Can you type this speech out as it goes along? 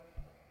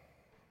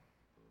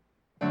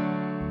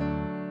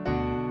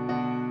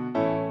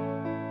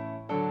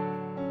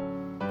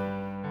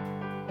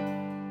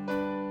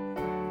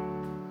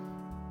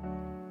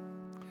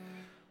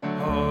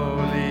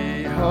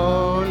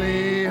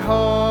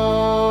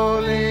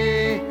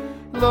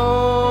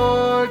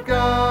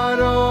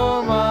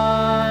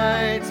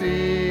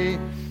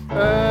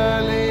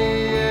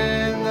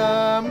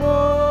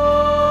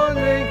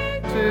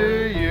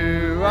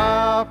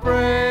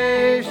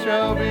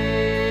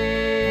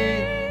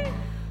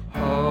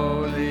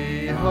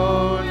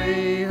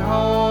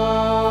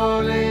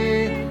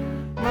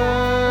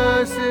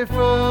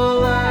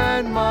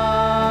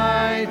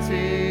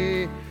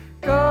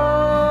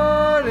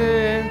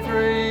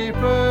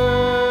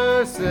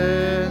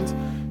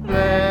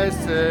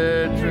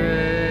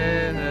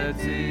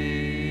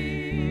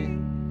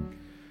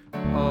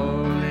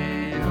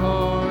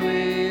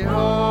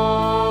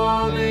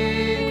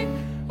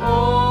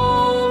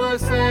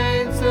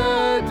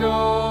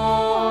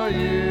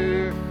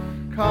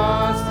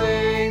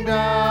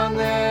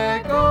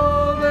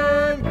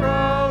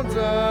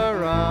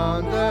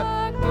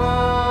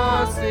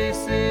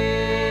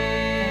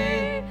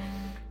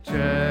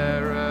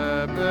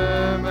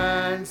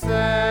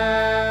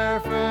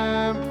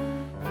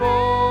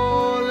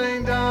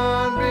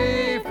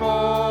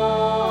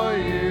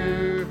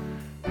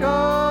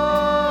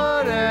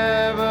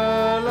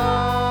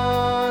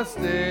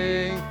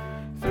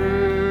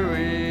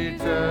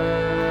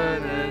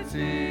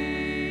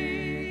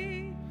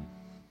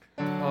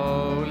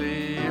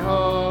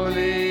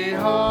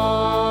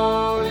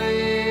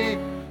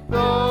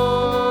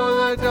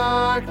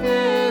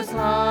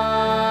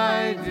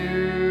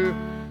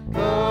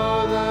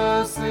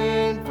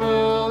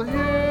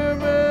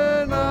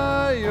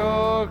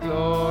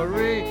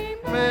glory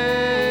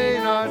may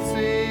not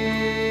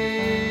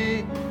see.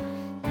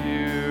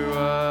 You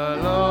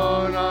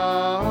alone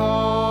are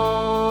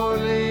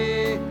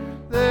holy,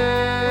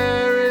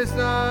 there is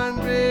none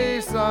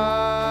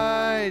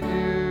beside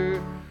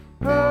you.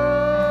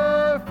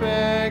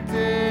 Perfect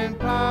in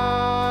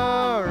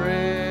power,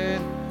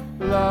 in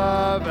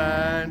love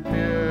and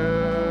purity.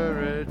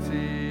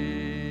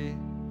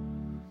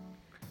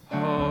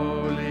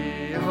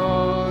 Holy,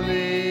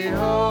 holy,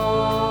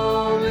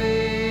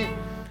 holy,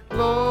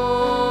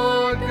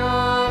 Lord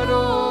God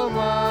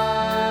Almighty.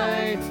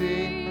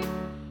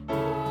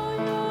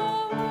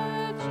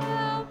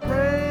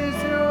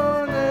 Praise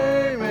your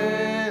name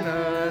in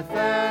earth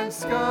and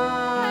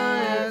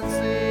sky and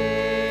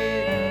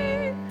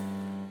sea.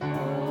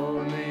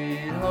 Holy,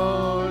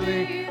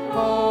 holy,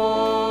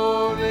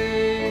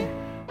 holy,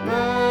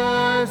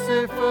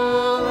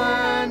 merciful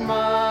and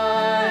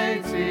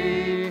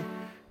mighty,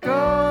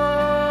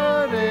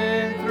 God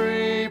in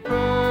three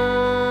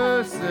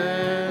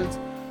persons,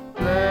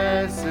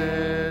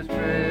 blessed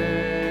Trinity.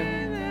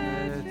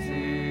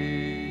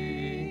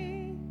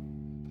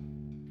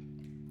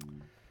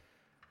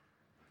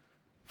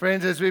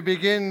 Friends, as we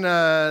begin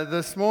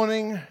this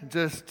morning,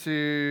 just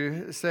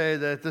to say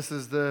that this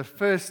is the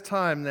first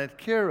time that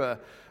Kira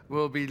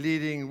will be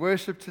leading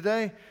worship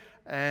today,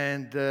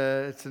 and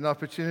it's an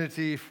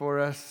opportunity for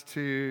us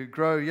to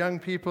grow young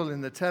people in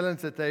the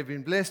talents that they've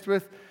been blessed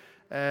with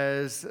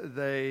as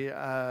they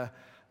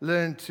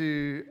learn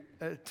to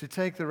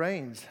take the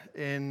reins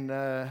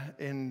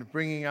in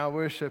bringing our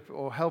worship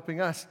or helping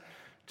us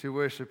to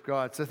worship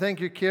God. So thank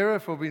you, Kira,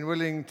 for being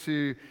willing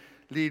to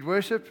lead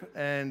worship,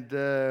 and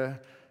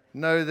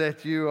know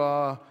that you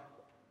are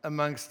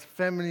amongst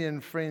family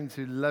and friends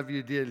who love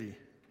you dearly,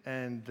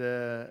 and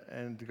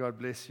God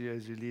bless you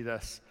as you lead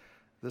us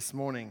this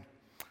morning.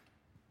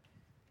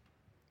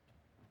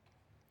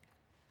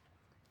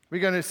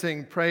 We're going to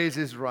sing Praise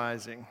is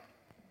Rising.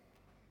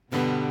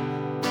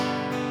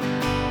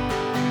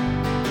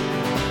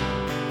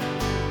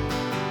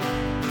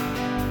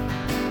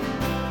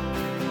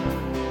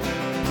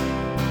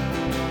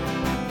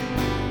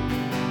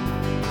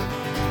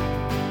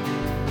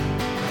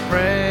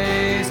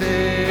 Praise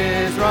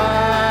is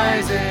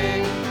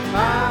rising,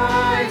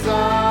 eyes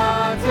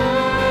are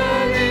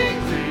turning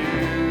to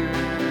you.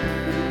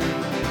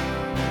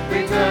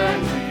 We turn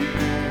to you.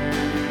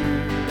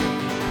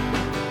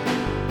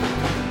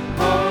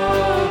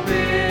 Hope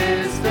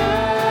is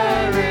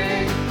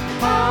stirring,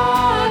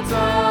 hearts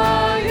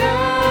are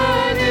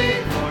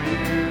yearning for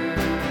you.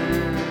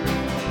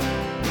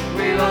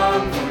 We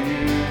long for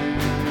you.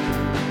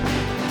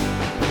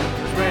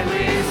 When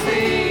we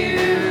see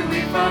you, we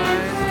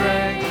find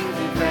strength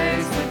to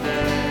face the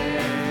day.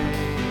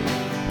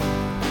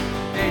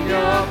 In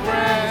your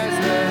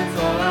presence,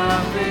 all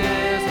our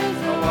fears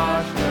are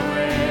washed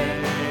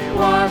away,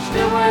 washed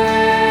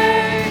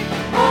away.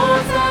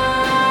 Hosanna,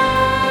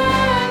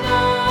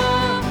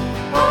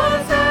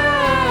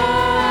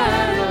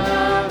 Hosanna,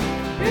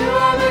 you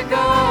are the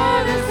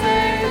God who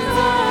saves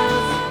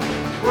us,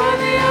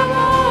 worthy of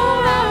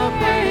all our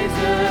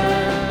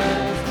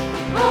praises.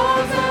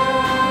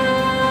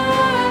 Hosanna,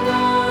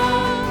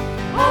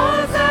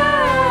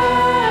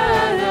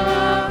 Hosanna,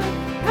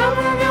 come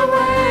have your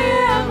way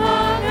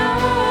among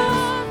us.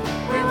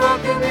 We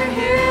welcome you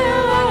here,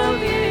 Lord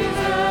Jesus.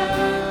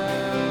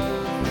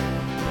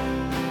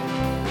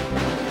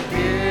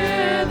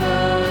 Hear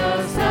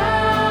the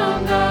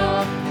sound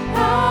of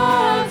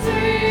hearts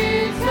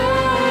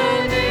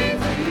returning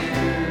to you.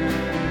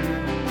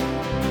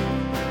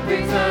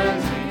 Return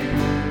to you.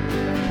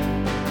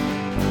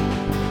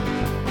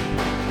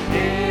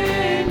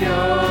 In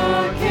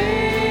your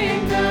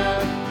kingdom,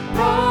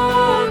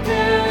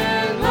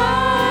 broken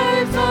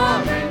lives are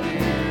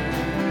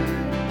renewed.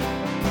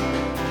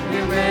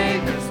 You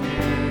make us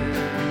new.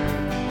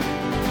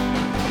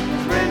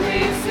 When we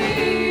see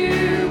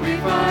you, we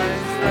find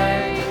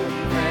strength to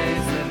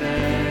face the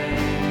day.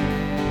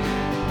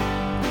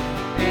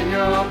 In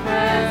your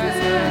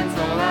presence,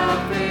 all our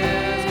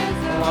fears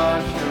are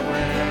washed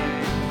away,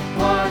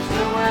 washed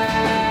away.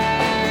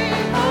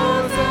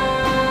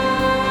 Hosanna,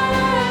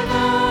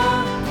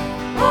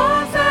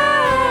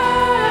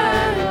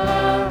 Hosanna,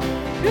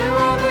 you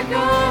are the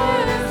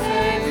God who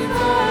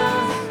saves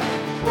us,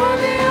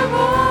 worthy of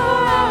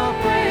all our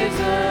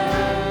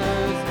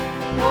praises.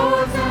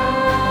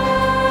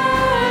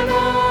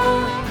 Hosanna,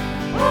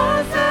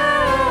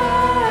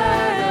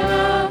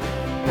 Hosanna,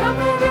 come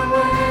have your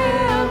way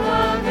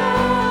among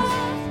us.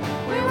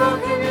 We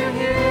welcome you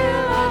here,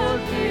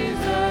 Lord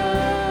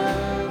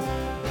Jesus.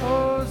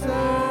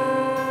 Hosanna.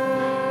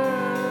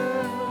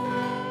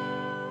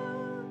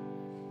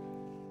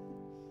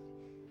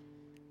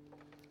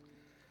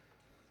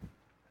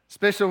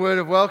 Special word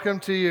of welcome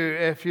to you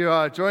if you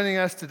are joining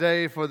us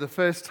today for the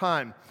first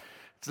time.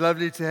 It's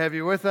lovely to have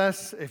you with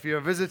us. If you're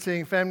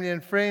visiting family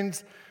and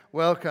friends,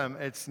 welcome.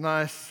 It's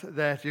nice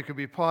that you could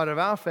be part of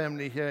our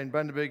family here in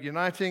Bundaberg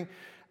Uniting,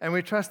 and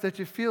we trust that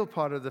you feel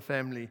part of the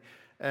family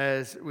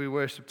as we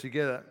worship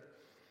together.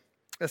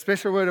 A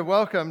special word of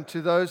welcome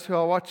to those who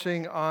are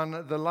watching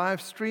on the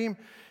live stream.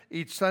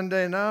 Each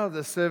Sunday now,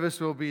 the service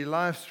will be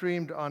live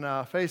streamed on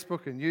our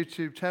Facebook and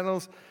YouTube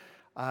channels,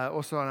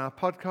 also on our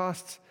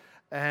podcasts.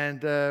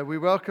 And we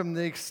welcome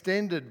the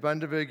extended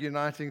Bundaberg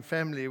Uniting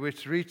family,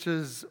 which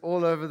reaches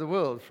all over the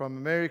world, from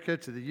America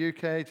to the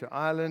UK, to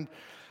Ireland,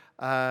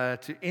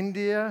 to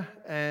India,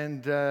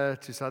 and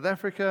to South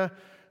Africa,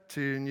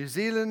 to New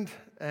Zealand,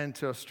 and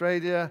to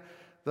Australia.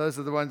 Those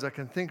are the ones I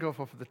can think of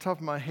off the top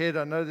of my head.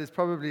 I know there's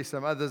probably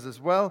some others as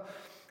well.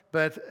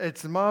 But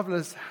it's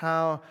marvelous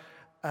how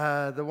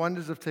the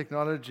wonders of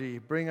technology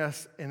bring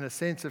us in a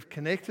sense of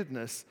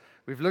connectedness.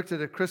 We've looked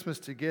at a Christmas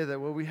together.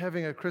 Well, we're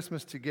having a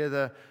Christmas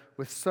together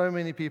with so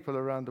many people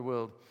around the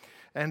world.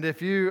 And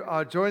if you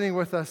are joining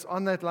with us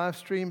on that live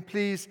stream,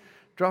 please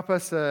drop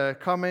us a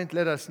comment.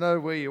 Let us know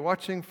where you're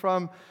watching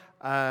from.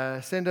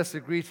 Send us a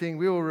greeting.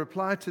 We will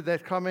reply to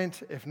that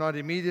comment. If not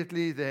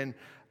immediately, then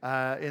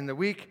in the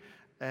week.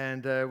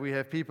 And we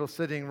have people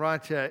sitting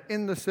right here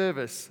in the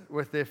service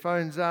with their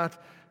phones out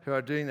who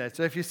are doing that.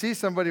 So if you see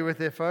somebody with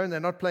their phone, they're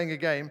not playing a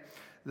game.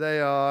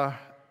 They are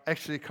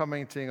actually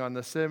commenting on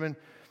the sermon.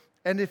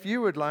 And if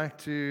you would like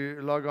to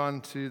log on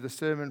to the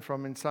sermon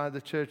from inside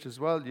the church as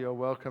well, you're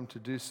welcome to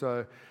do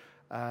so.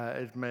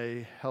 It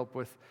may help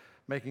with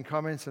making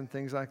comments and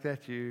things like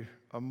that. You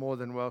are more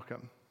than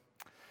welcome.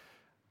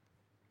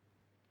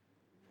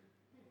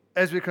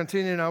 As we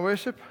continue in our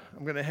worship,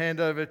 I'm going to hand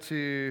over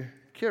to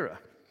Kira.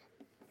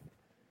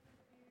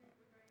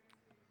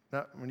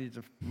 No, we need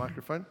a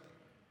microphone.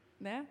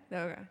 There we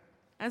go.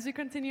 As we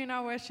continue in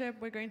our worship,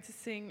 we're going to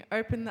sing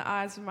Open the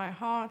Eyes of My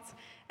Heart,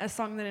 a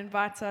song that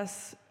invites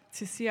us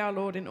to see our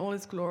Lord in all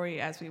His glory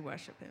as we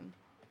worship Him.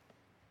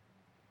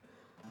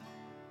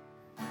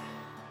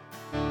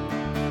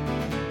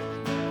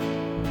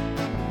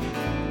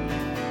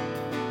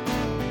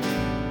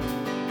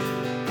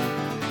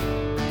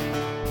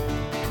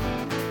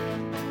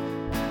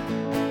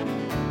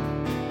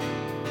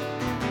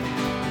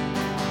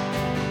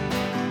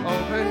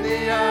 Open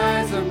the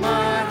eyes of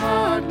my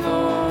heart,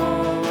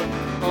 Lord.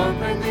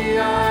 Open the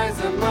eyes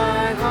of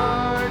my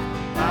heart.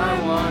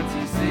 I want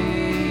to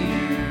see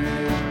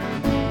you.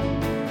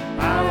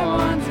 I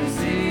want to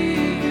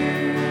see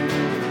you.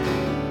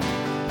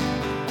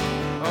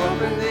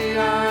 Open the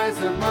eyes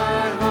of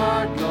my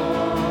heart,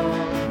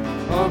 Lord.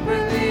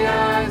 Open the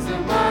eyes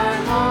of my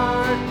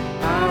heart.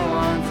 I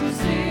want to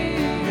see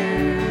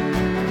you.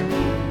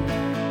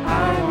 I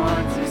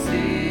want to see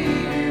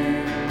you.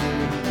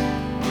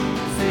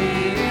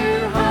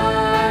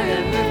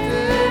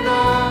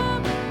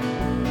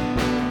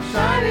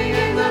 Shining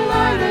in the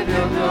light of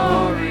your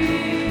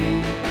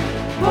glory,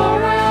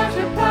 pour out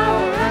your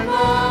power and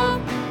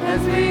love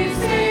as we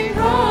sing,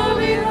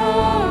 holy,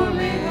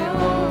 holy,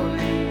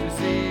 holy. To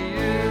see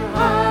you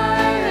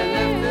high and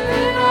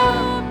lifted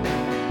up,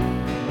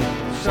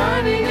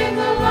 shining in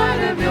the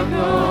light of your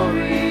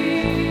glory,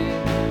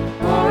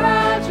 pour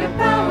out your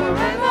power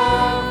and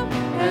love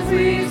as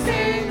we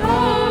sing,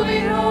 holy,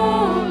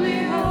 holy,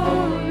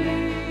 holy,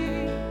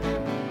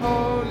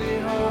 holy,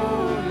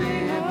 holy,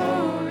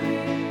 holy.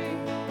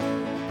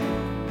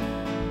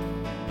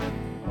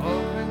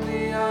 Open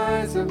the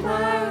eyes of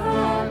my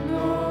heart,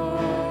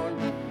 Lord.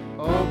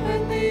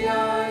 Open the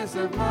eyes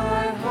of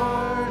my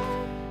heart.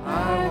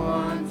 I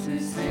want to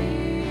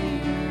see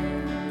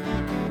you.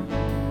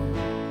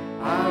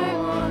 I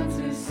want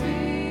to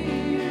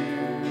see you.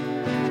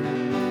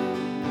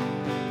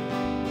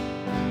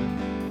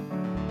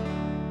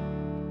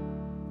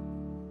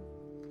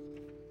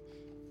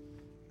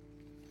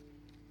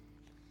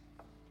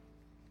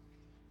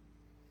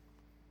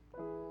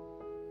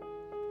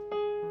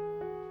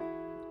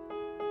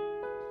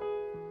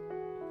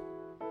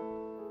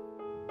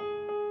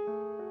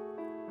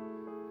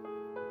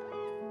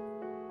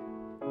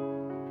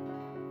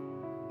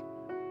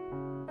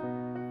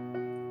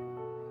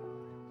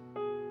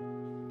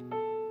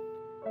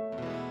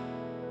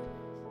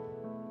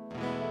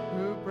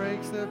 Who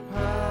breaks the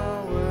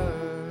power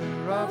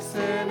of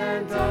sin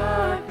and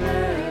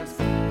darkness,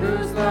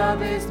 whose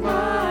love is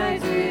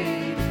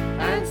mighty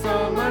and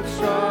so much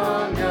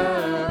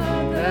stronger,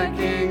 the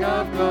King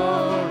of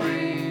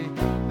glory,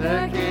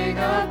 the King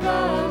of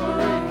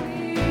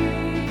glory.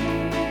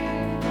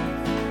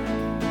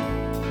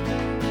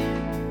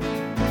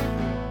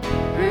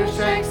 Who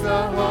shakes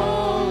the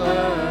whole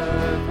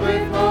earth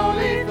with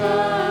holy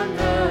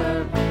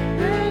thunder,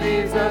 who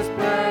leaves us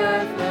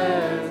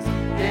breathless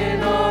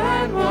in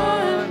awe and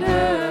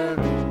wonder,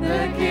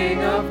 the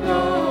King of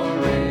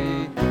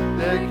glory,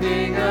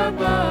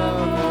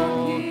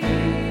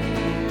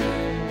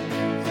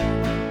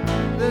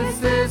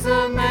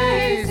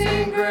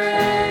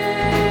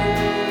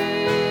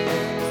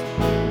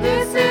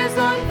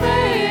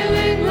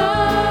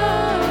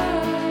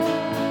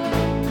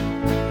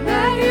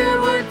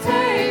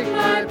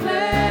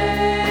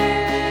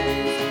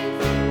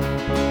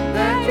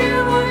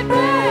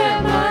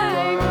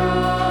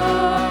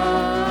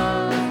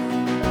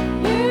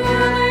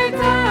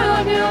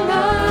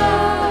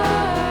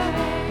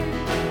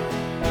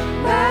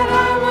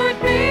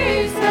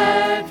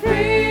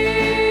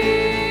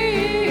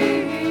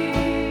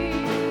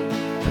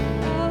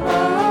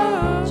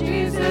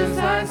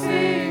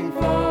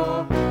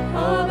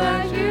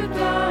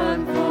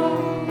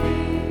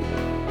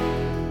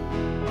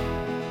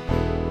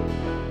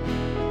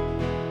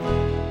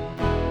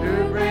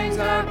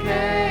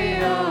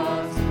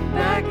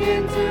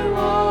 into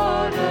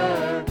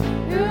order,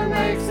 who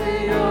makes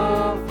the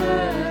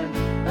orphan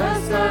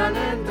a son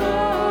and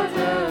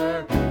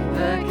daughter,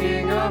 the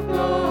King of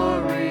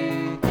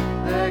glory,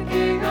 the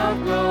King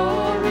of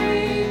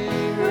glory,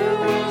 who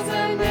rules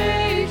the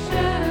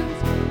nations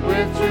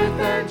with truth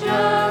and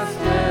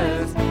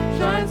justice,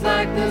 shines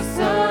like the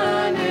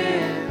sun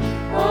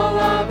in all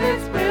of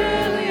its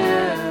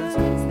brilliance.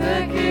 It's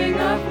the King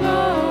of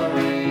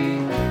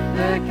glory,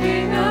 the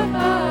King of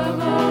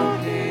all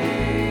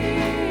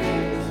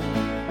kings.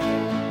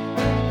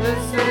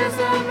 This is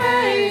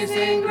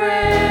amazing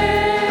grace.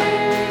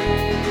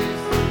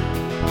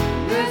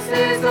 This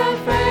is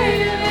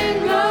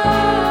unfailing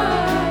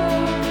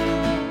love,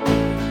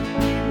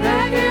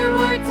 that you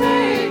would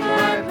take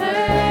my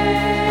place,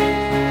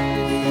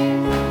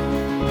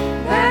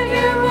 that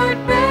you would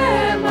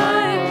bear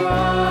my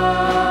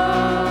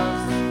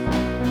cross,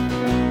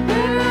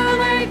 you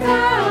lay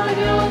down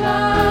your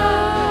life,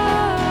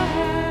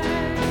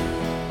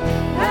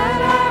 that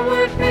I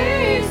would be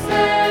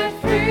set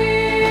free.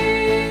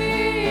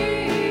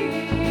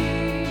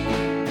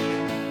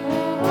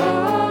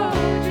 Oh,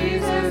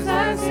 Jesus, I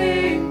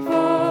sing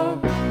for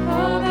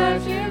all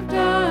that you've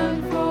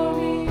done for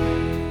me.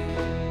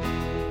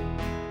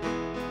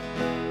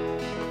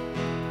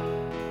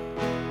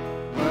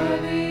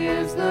 Worthy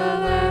is the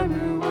Lamb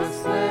who was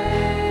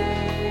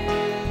slain.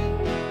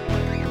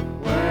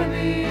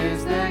 Worthy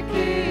is the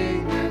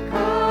King who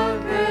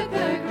conquered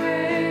the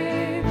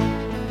grave.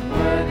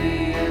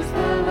 Worthy is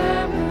the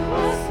Lamb who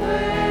was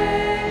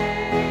slain.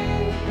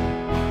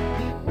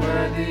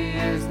 Worthy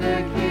is the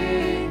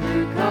King who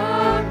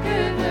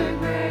conquered the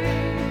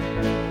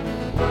grave.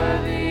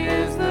 Worthy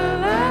is the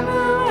Lamb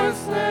who was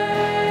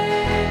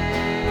slain.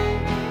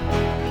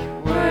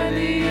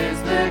 Worthy is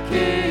the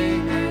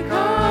King who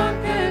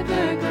conquered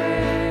the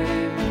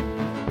grave.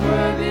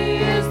 Worthy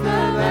is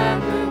the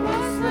Lamb who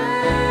was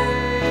slain.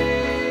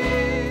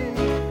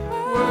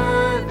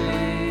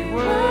 Worthy,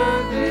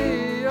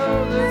 worthy,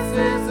 oh, this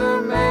is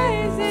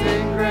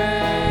amazing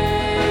grace.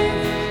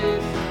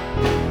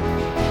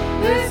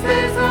 This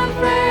is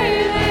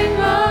unfailing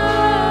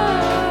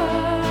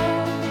love,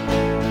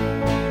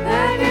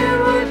 that you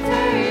would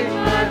take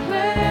my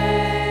place,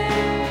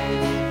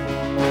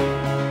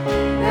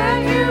 that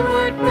you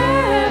would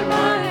bear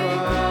my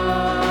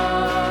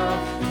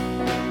cross,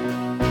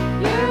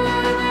 you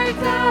lay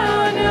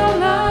down your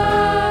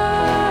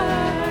life,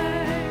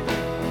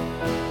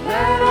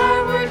 that I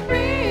would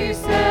be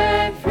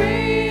set free.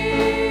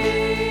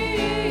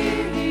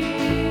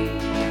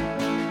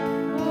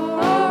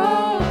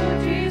 Oh,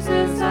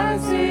 Jesus, I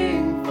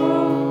sing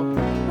for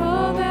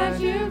all that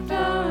you've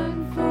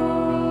done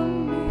for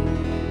me.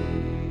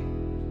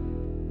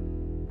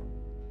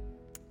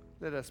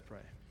 Let us pray.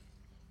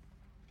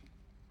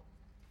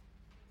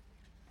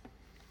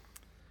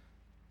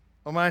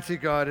 Almighty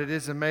God, it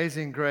is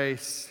amazing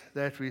grace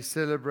that we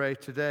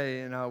celebrate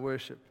today in our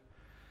worship.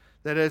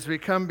 That as we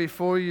come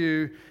before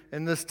you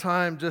in this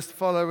time just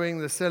following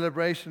the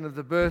celebration of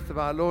the birth of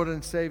our Lord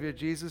and Savior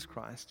Jesus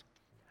Christ,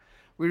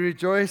 we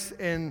rejoice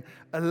in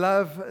a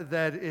love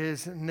that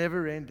is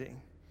never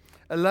ending,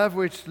 a love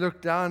which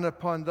looked down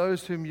upon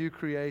those whom you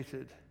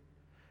created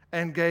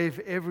and gave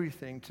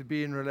everything to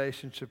be in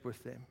relationship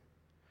with them.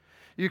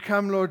 You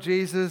come, Lord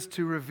Jesus,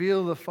 to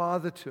reveal the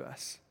Father to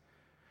us.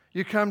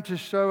 You come to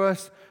show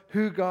us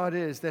who God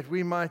is, that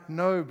we might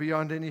know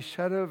beyond any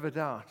shadow of a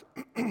doubt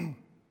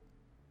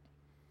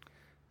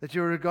that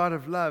you're a God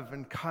of love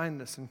and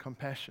kindness and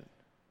compassion,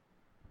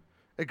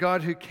 a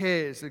God who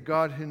cares, a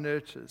God who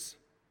nurtures,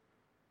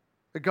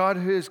 a God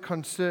who is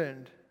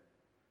concerned,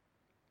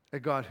 a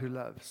God who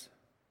loves.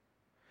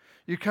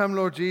 You come,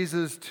 Lord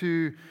Jesus,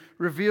 to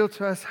reveal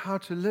to us how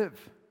to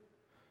live.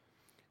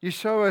 You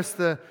show us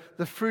the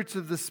fruits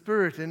of the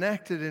Spirit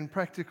enacted in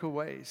practical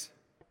ways.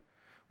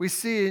 We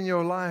see in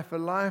your life a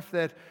life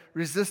that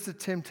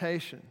resisted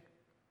temptation,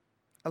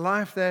 a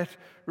life that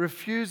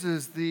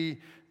refuses the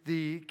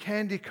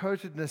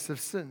candy-coatedness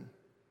of sin,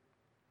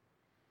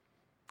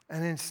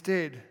 and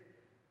instead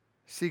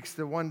seeks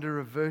the wonder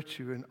of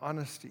virtue and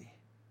honesty,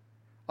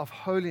 of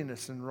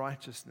holiness and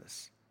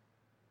righteousness.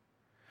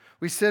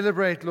 We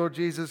celebrate, Lord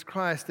Jesus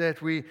Christ,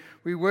 that we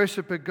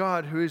worship a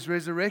God who is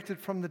resurrected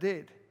from the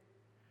dead.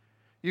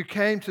 You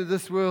came to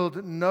this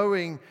world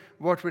knowing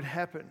what would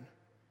happen,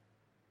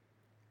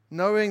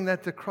 knowing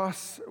that the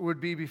cross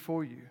would be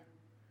before you.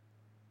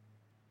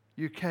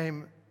 You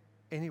came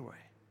anyway.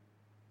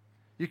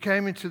 You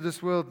came into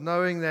this world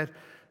knowing that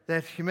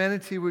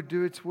humanity would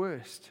do its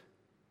worst.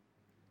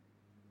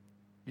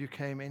 You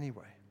came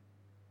anyway.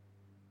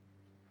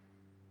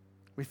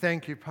 We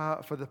thank you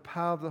for the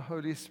power of the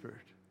Holy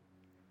Spirit,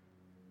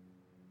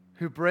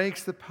 who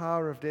breaks the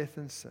power of death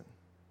and sin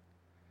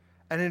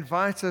and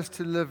invites us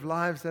to live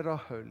lives that are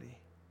holy,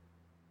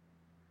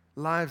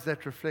 lives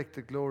that reflect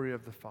the glory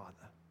of the Father.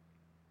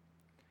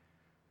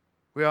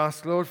 We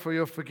ask, Lord, for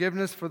your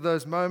forgiveness for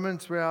those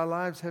moments where our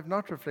lives have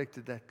not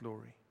reflected that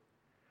glory.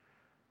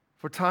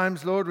 For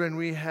times, Lord, when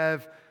we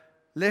have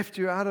left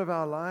you out of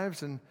our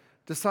lives and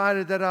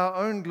decided that our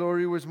own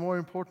glory was more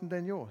important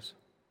than yours.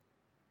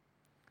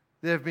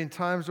 There have been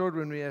times, Lord,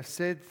 when we have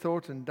said,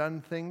 thought, and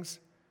done things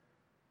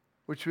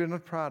which we're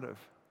not proud of.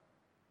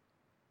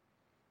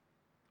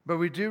 But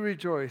we do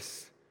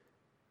rejoice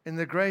in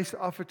the grace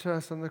offered to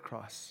us on the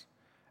cross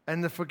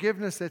and the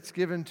forgiveness that's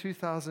given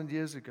 2,000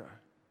 years ago.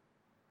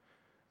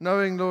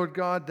 Knowing, Lord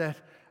God, that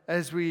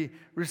as we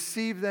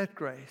receive that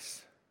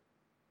grace,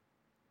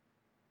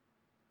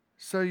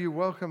 so you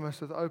welcome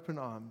us with open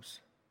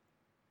arms.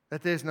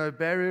 That there's no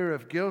barrier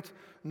of guilt,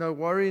 no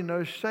worry,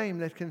 no shame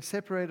that can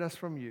separate us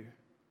from you.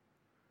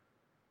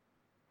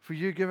 For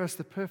you give us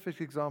the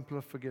perfect example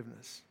of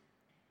forgiveness,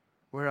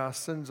 where our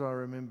sins are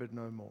remembered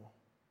no more.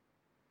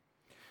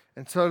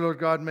 And so, Lord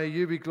God, may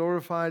you be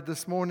glorified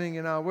this morning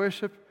in our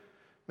worship.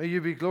 May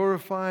you be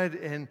glorified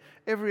in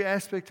every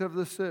aspect of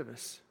the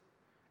service,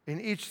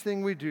 in each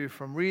thing we do,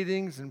 from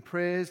readings and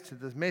prayers to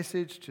the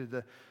message, to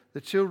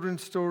the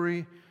children's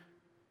story,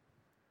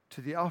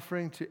 to the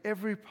offering, to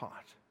every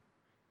part.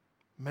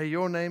 May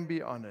your name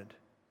be honored.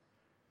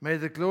 May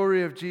the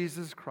glory of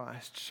Jesus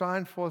Christ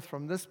shine forth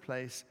from this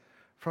place,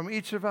 from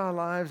each of our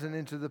lives and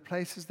into the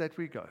places that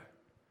we go.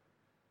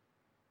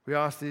 We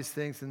ask these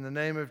things in the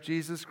name of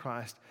Jesus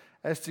Christ,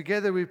 as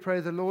together we pray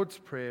the Lord's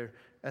Prayer,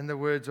 and the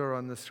words are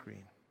on the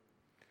screen.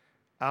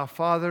 Our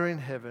Father in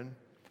heaven,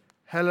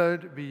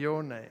 hallowed be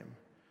your name.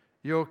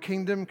 Your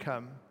kingdom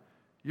come,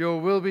 your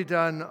will be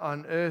done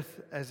on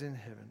earth as in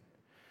heaven.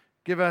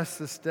 Give us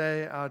this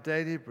day our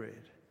daily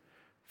bread.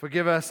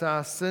 Forgive us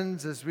our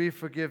sins as we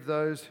forgive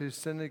those who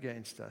sin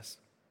against us.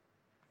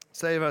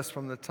 Save us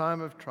from the time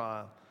of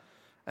trial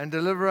and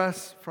deliver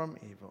us from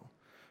evil.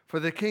 For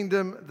the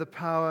kingdom, the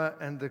power,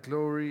 and the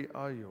glory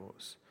are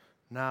yours,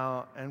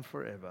 now and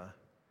forever.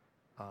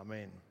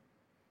 Amen.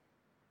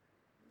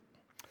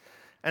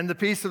 And the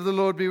peace of the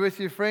Lord be with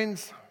you,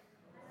 friends.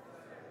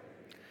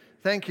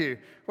 Thank you.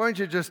 Won't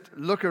you just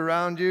look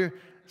around you,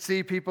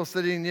 see people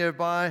sitting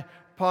nearby,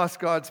 pass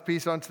God's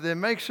peace on to them.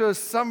 Make sure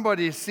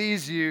somebody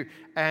sees you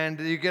and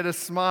you get a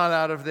smile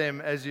out of them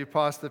as you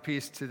pass the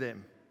peace to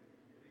them.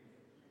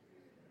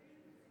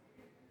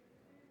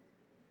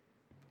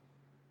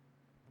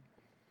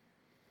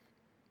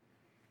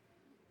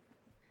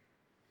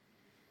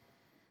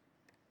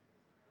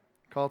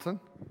 Carlton,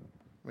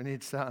 we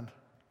need sound.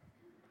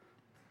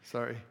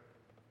 Sorry.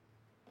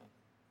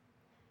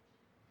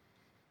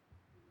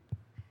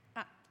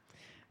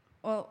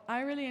 Well,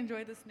 I really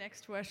enjoyed this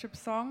next worship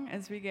song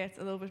as we get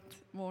a little bit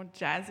more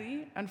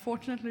jazzy.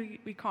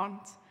 Unfortunately, we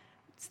can't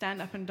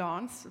stand up and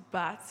dance,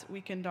 but we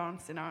can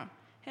dance in our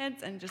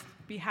heads and just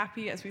be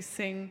happy as we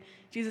sing,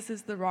 Jesus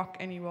is the rock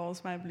and he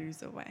rolls my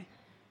blues away.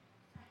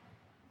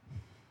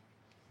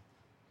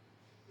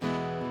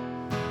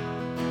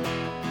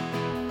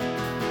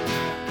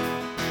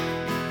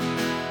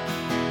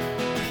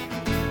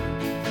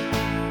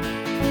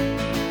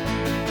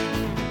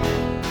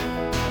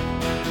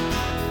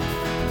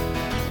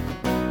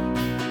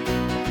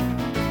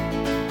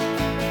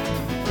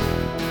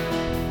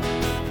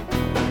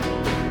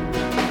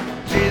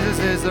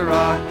 Is a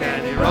rock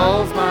and he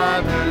rolls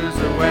my blues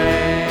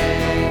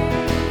away.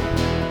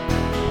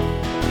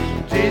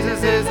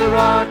 Jesus is the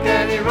rock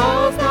and he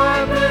rolls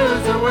my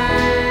blues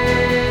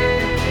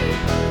away.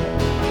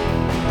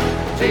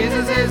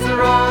 Jesus is the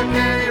rock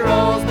and he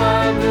rolls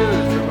my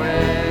blues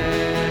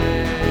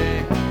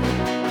away.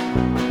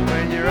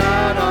 When you're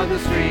out on the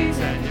streets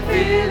and you're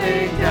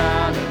feeling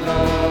down and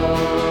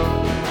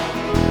low.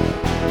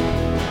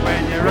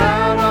 When you're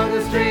out on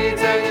the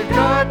streets and you've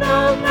got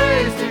no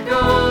place to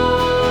go.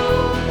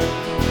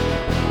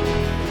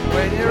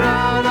 When you're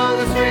out on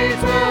the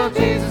streets, well,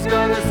 Jesus is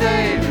gonna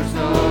save your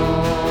soul.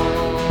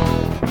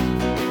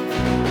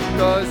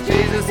 'Cause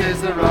Jesus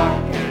is the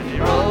rock and he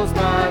rolls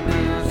my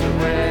blues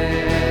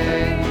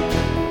away.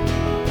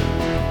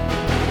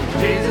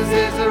 Jesus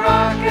is the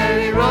rock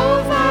and he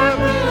rolls my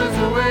blues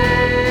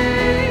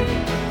away.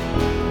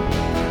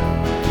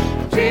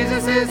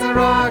 Jesus is the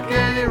rock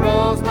and he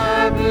rolls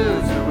my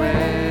blues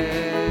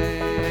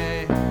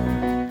away.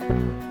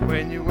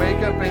 When you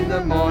wake up in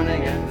the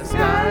morning and the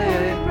sky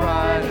ain't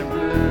bright and blue.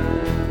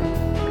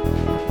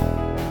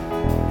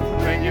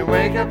 When you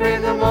wake up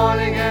in the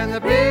morning and the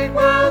big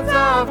world's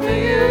after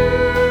you.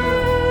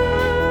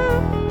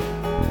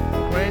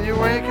 When you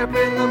wake up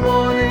in the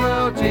morning,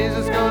 well,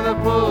 Jesus gonna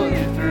pull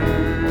you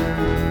through.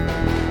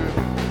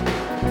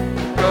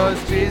 'Cause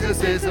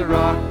Jesus is the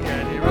rock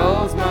and he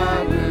rolls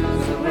my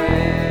blues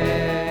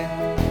away.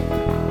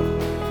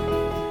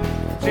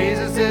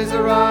 Jesus is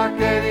the rock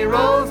and he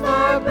rolls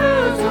my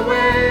blues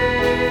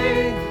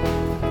away.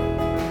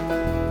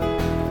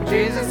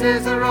 Jesus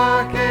is the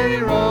rock and he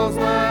rolls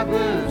my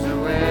blues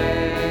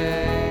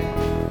away.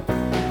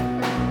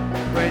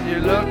 When you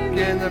look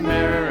in the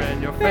mirror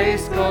and your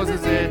face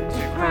causes it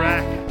to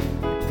crack.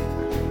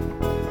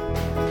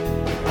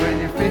 When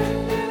you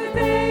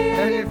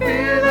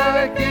feel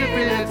like you've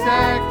been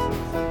attacked.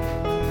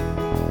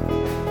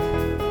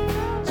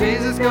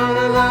 Jesus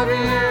gonna love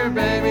you,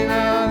 baby,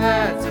 now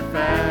that's a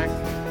fact.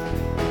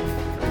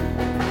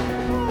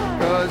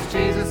 'Cause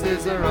Jesus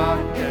is the rock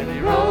and he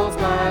rolls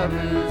my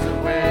blues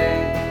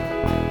away.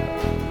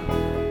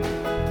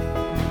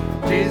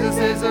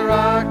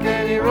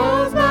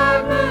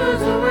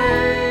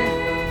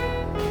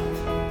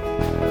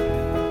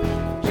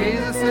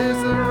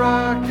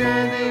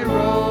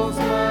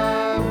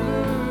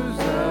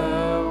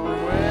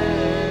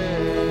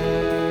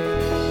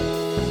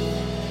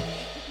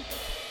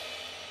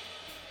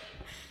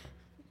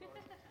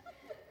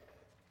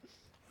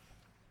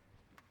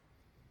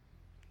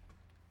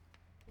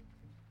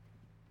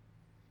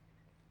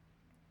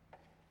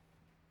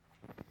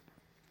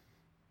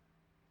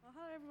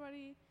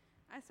 everybody.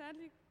 I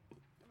sadly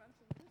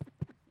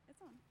it's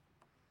on.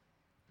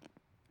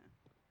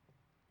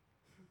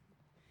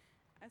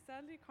 I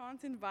sadly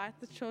can't invite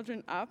the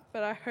children up,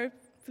 but I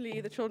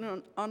hopefully the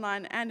children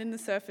online and in the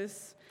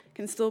surface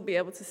can still be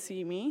able to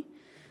see me.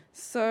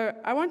 So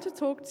I want to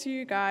talk to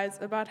you guys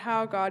about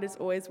how God is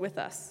always with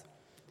us.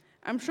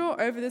 I'm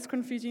sure over this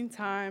confusing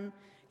time,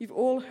 you've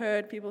all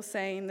heard people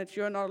saying that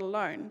you're not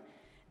alone.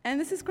 And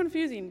this is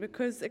confusing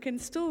because it can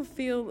still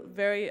feel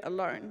very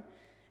alone.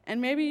 And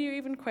maybe you're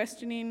even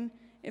questioning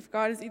if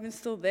God is even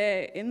still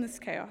there in this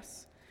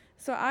chaos.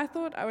 So I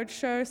thought I would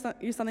show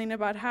you something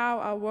about how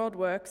our world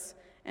works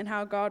and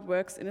how God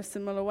works in a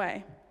similar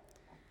way.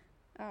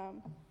 You're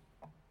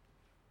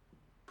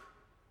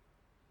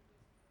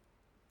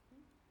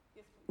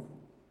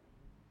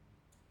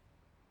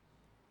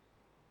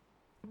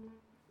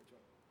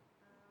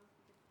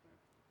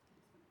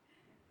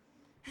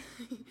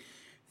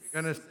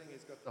going to sing,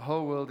 he's got the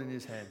whole world in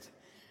his hands.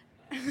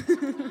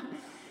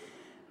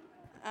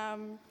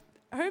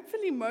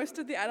 Hopefully most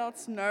of the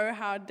adults know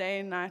how day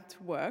and night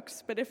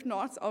works, but if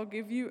not, I'll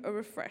give you a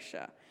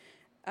refresher.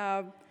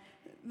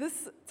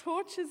 This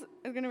torch is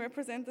going to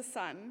represent the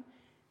sun,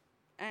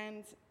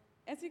 and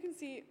as you can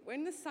see,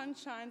 when the sun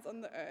shines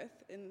on the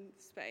earth in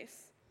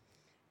space,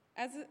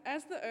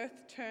 as the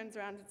earth turns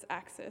around its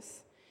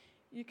axis,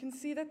 you can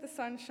see that the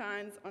sun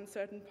shines on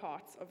certain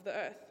parts of the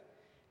earth.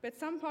 But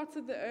some parts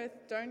of the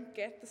earth don't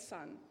get the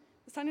sun.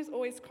 The sun is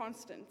always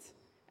constant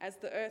as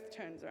the earth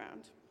turns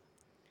around.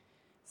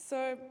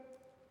 So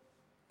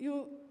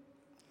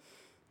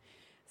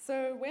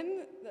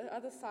when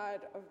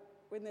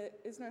there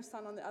is no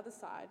sun on the other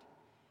side,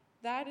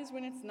 that is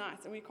when it's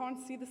night and we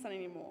can't see the sun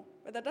anymore.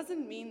 But that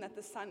doesn't mean that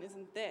the sun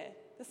isn't there.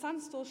 The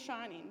sun's still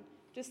shining,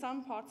 just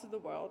some parts of the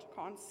world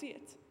can't see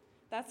it.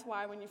 That's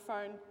why when you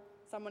phone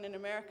someone in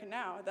America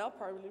now, they'll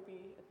probably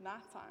be at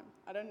nighttime.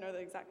 I don't know the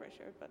exact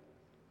ratio, but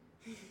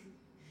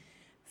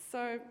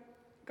so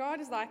God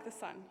is like the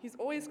sun. He's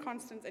always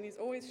constant and he's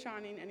always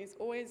shining and he's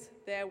always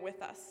there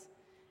with us.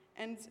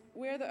 And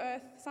we're the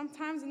earth,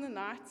 sometimes in the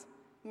night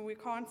when we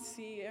can't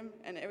see him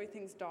and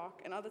everything's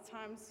dark, and other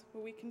times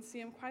where we can see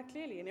him quite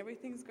clearly and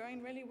everything's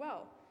going really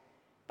well.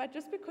 But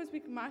just because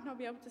we might not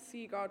be able to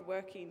see God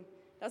working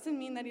doesn't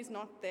mean that he's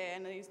not there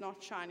and that he's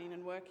not shining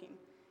and working.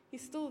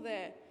 He's still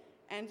there.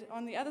 And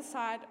on the other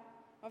side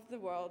of the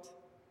world,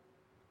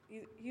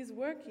 he's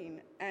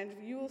working, and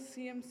you will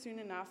see him soon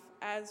enough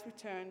as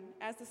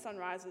the sun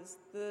rises.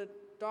 The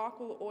dark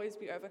will always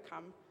be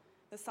overcome.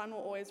 The sun will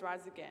always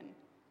rise again.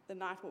 The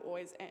night will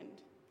always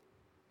end.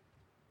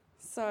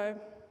 So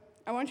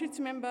I want you to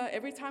remember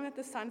every time that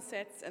the sun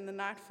sets and the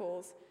night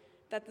falls,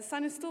 that the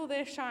sun is still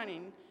there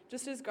shining,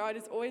 just as God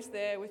is always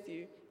there with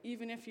you,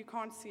 even if you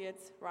can't see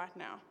it right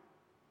now.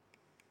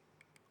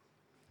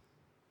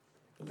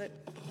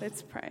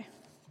 Let's pray.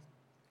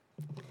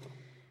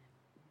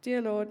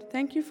 Dear Lord,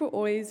 thank you for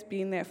always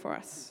being there for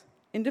us.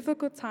 In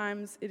difficult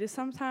times, it is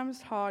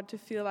sometimes hard to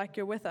feel like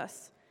you're with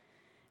us.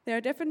 There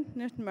are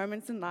definite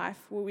moments in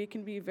life where we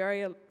can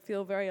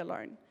feel very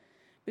alone.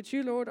 But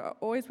you, Lord, are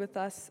always with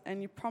us,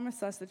 and you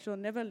promise us that you'll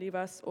never leave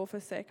us or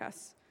forsake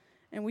us.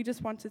 And we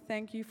just want to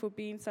thank you for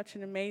being such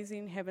an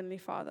amazing Heavenly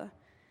Father.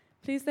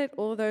 Please let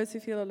all those who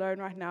feel alone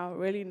right now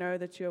really know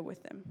that you are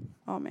with them.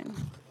 Amen.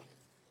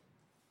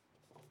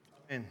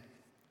 Amen.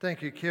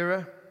 Thank you,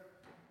 Kira.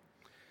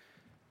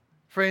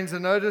 Friends, the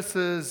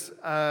notices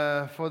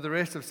for the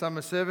rest of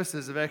summer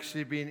services have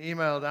actually been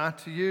emailed out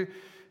to you.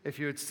 If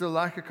you would still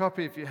like a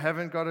copy, if you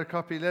haven't got a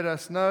copy, let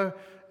us know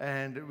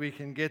and we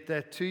can get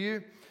that to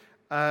you.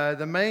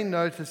 The main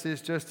notice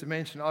is just to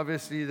mention,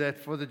 obviously, that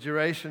for the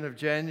duration of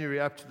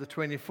January up to the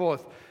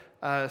 24th,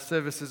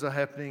 services are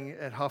happening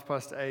at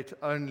 8:30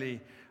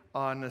 only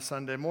on a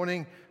Sunday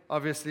morning.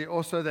 Obviously,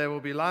 also they will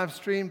be live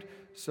streamed,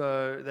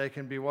 so they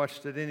can be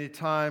watched at any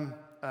time,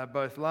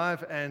 both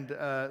live and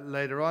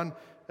later on,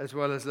 as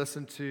well as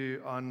listened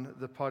to on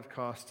the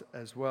podcast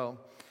as well.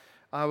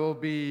 I will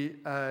be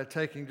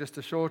taking just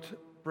a short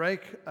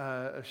break,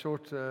 a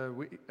short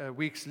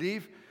week's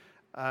leave.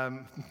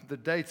 The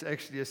dates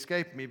actually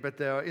escape me, but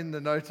they are in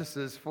the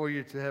notices for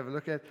you to have a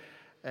look at.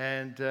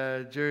 And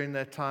during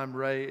that time,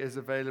 Ray is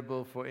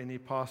available for any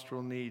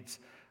pastoral needs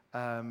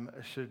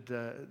should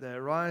they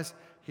arise.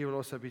 He will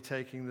also be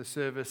taking the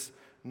service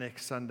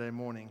next Sunday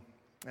morning.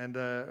 And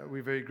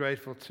we're very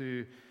grateful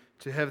to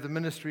have the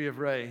ministry of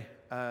Ray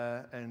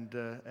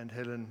and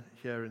Helen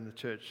here in the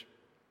church.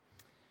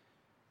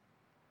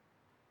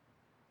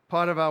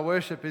 Part of our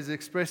worship is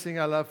expressing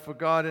our love for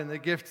God and the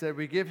gifts that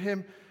we give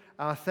Him.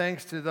 Our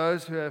thanks to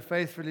those who have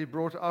faithfully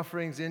brought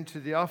offerings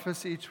into the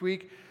office each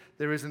week.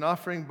 There is an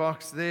offering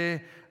box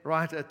there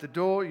right at the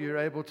door. You're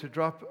able to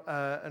drop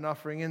an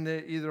offering in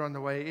there either on the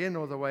way in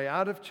or the way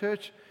out of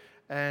church.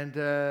 And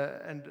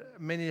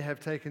many have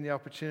taken the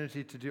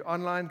opportunity to do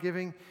online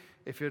giving.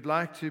 If you'd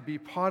like to be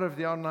part of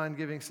the online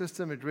giving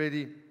system, it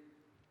really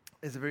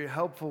is a very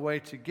helpful way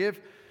to give.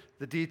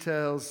 The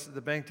details,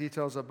 the bank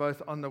details are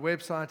both on the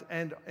website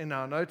and in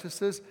our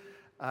notices,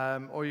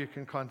 or you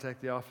can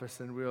contact the office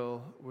and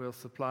we'll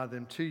supply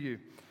them to you.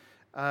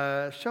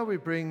 shall we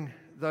bring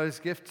those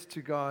gifts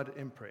to God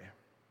in prayer?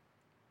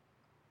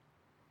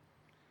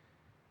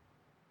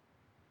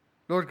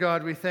 Lord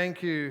God, we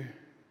thank you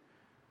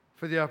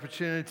for the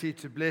opportunity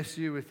to bless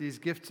you with these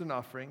gifts and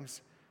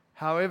offerings,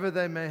 however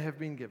they may have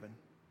been given.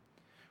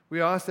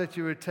 We ask that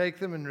you would take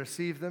them and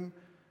receive them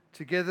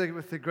together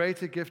with the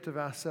greater gift of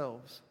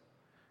ourselves,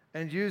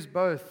 and use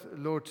both,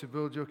 Lord, to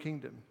build your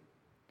kingdom.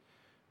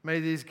 May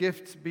these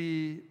gifts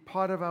be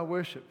part of our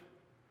worship.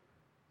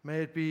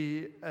 May it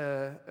be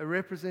a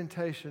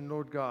representation,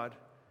 Lord God,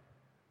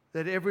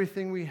 that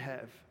everything we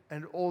have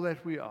and all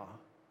that we are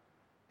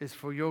is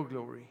for your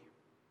glory.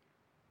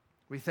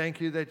 We thank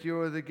you that you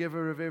are the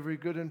giver of every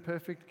good and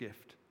perfect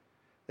gift,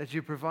 that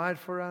you provide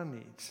for our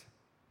needs,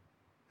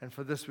 and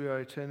for this we are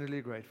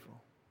eternally grateful.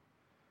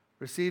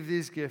 Receive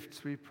these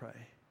gifts, we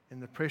pray, in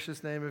the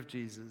precious name of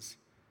Jesus.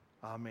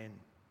 Amen.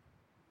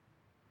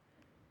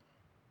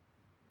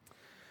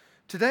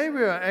 Today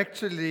we are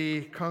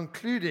actually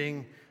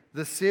concluding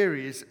the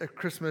series, A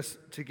Christmas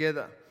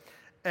Together.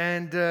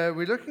 And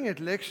we're looking at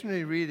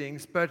lectionary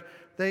readings, but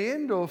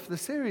the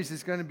series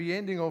is going to be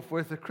ending off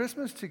with A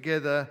Christmas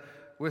Together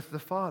with the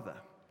Father.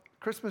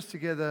 Christmas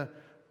Together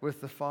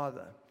with the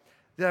Father.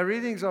 Their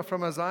readings are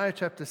from Isaiah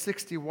chapter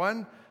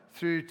 61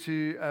 through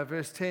to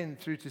verse 10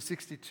 through to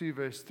 62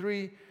 verse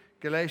 3,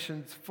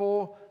 Galatians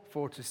 4,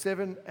 4 to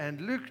 7,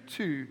 and Luke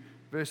 2,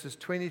 verses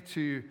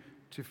 22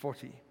 to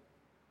 40.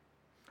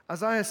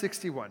 Isaiah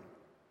 61.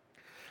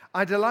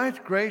 I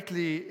delight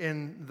greatly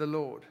in the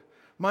Lord.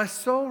 My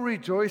soul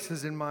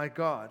rejoices in my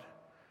God,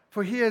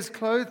 for he has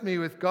clothed me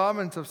with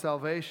garments of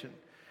salvation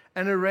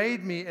and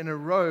arrayed me in a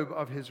robe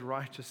of his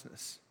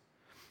righteousness.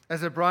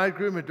 As a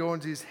bridegroom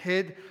adorns his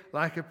head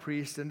like a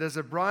priest, and as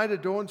a bride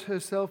adorns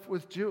herself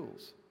with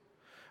jewels.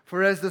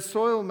 For as the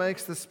soil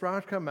makes the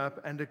sprout come up,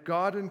 and a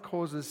garden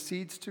causes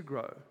seeds to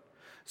grow,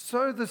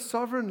 so the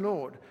sovereign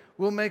Lord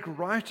will make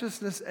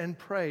righteousness and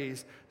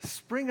praise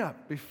spring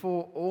up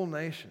before all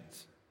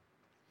nations.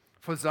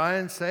 For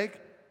Zion's sake,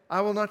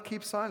 I will not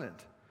keep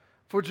silent.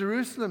 For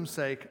Jerusalem's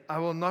sake, I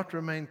will not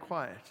remain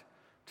quiet,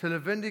 till her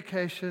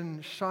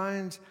vindication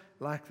shines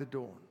like the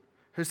dawn,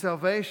 her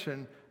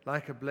salvation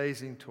like a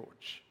blazing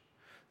torch.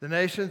 The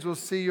nations will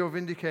see your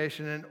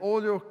vindication, and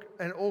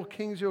all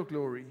kings your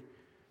glory.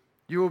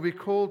 You will be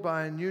called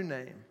by a new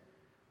name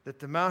that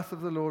the mouth of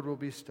the Lord will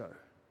bestow.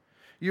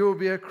 You will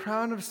be a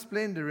crown of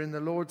splendor in the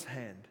Lord's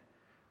hand,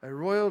 a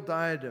royal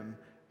diadem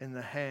in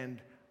the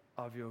hand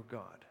of your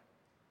God.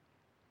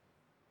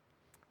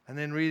 And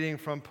then reading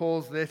from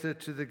Paul's letter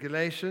to the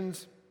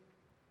Galatians,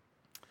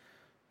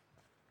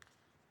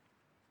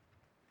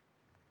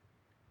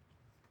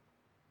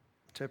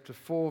 chapter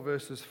 4,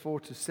 verses 4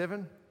 to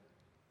 7.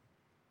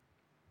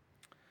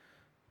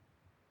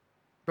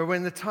 But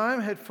when the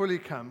time had fully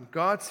come,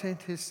 God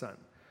sent his Son,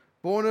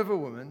 born of a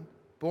woman,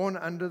 born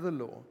under the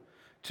law,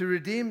 to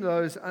redeem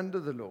those under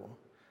the law,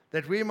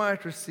 that we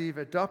might receive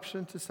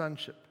adoption to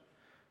sonship.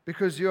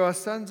 Because you are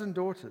sons and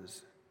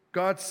daughters,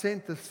 God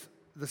sent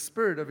the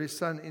Spirit of his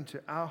Son into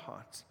our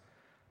hearts,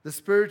 the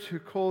Spirit who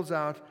calls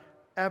out,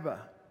 Abba,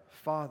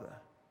 Father.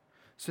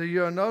 So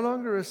you are no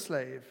longer a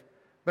slave,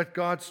 but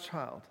God's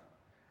child.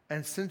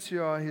 And since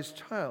you are his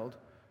child,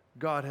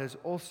 God has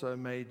also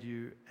made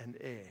you an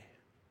heir.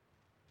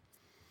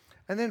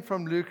 And then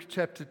from Luke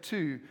chapter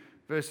 2,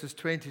 verses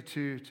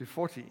 22 to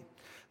 40.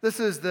 This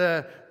is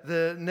the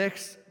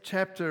next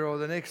chapter, or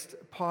the next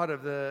part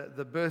of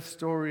the birth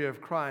story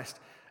of Christ,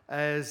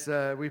 as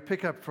we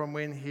pick up from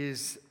when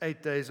he's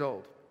 8 days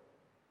old.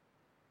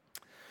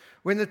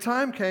 When the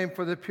time came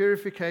for the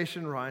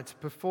purification rites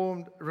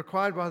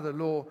required by the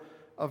law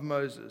of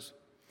Moses,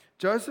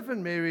 Joseph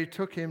and Mary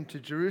took him to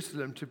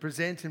Jerusalem to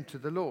present him to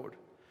the Lord.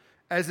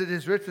 As it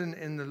is written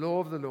in the law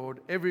of the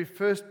Lord, every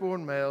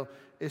firstborn male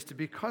is to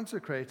be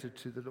consecrated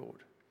to the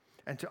Lord,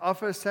 and to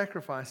offer a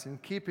sacrifice in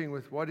keeping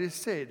with what is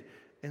said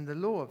in the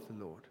law of the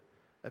Lord,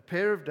 a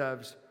pair of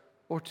doves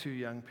or 2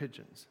 young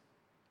pigeons.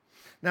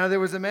 Now there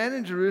was a man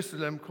in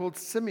Jerusalem called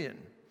Simeon,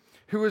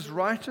 who was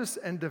righteous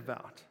and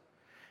devout.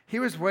 He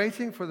was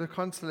waiting for the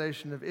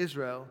consolation of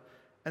Israel,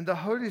 and the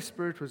Holy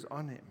Spirit was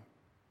on him.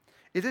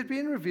 It had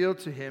been revealed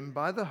to him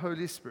by the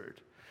Holy Spirit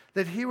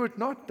that he would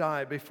not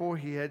die before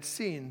he had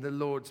seen the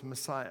Lord's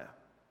Messiah.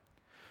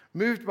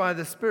 Moved by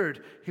the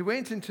Spirit, he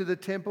went into the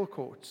temple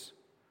courts.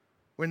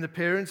 When the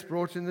parents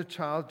brought in the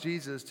child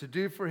Jesus to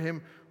do for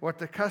him what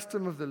the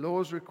custom of the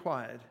laws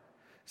required,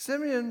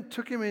 Simeon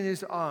took him in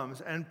his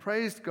arms and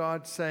praised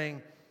God,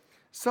 saying,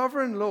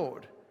 Sovereign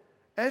Lord,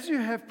 as you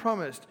have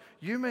promised,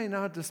 you may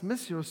now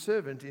dismiss your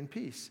servant in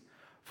peace,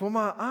 for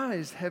my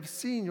eyes have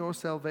seen your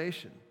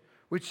salvation,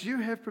 which you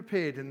have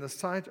prepared in the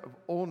sight of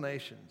all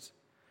nations,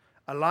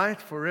 a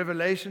light for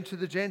revelation to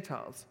the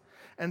Gentiles,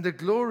 and the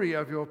glory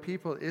of your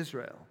people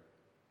Israel.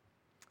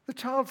 The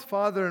child's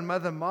father and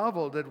mother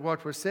marveled at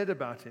what was said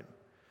about him.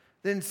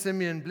 Then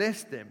Simeon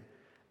blessed them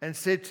and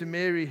said to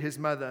Mary, his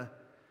mother,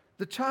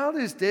 The child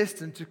is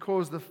destined to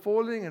cause the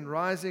falling and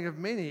rising of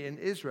many in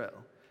Israel,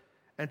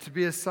 and to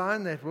be a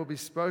sign that will be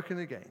spoken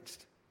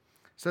against,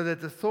 so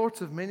that the thoughts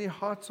of many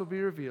hearts will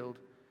be revealed,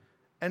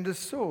 and a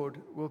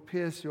sword will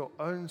pierce your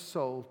own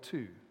soul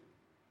too.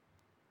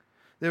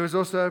 There was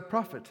also a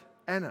prophet,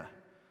 Anna,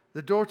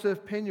 the daughter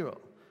of Penuel,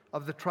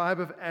 of the tribe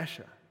of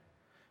Asher.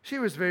 She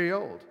was very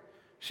old.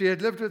 She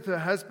had lived with her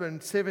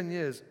husband 7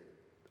 years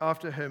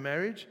after her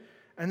marriage,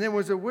 and then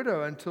was a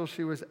widow until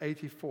she was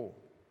 84.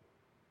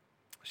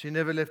 She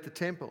never left the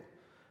temple,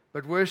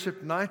 but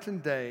worshipped night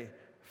and day,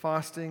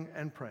 fasting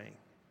and praying.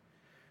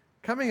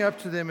 Coming up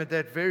to them at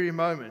that very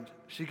moment,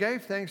 she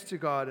gave thanks to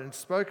God and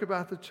spoke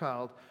about the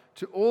child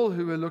to all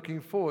who were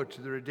looking forward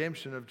to the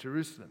redemption of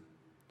Jerusalem.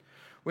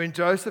 When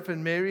Joseph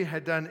and Mary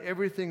had done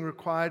everything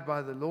required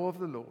by the law of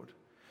the Lord,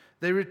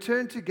 they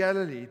returned to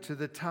Galilee, to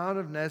the town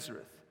of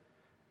Nazareth,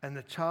 and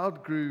the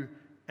child grew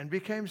and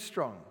became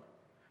strong.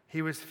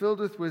 He was filled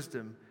with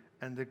wisdom,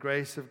 and the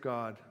grace of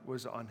God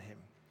was on him.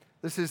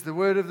 This is the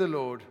word of the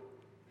Lord.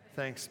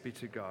 Thanks be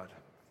to God.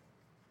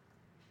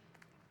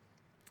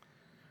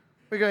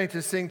 We're going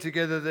to sing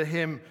together the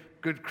hymn,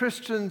 Good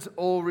Christians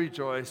All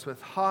Rejoice,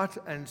 with heart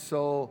and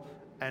soul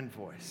and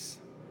voice.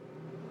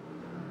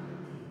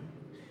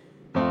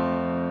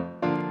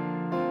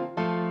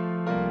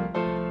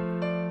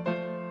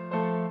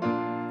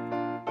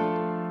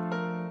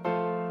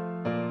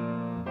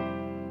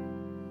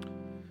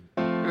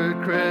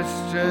 Good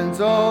Christians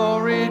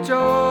all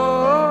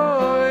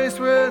rejoice,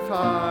 with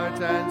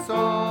heart and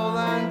soul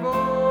and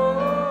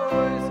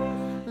voice.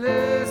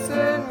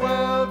 Listen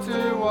well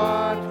to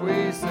what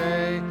we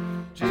say.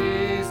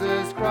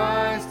 Jesus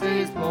Christ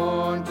is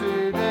born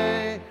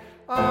today.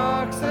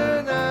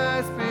 Oxen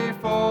as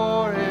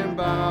before him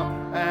bow,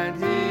 and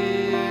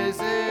he is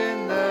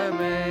in the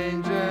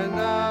manger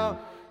now.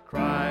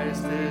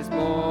 Christ is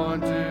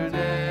born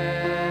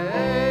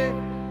today.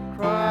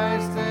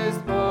 Christ is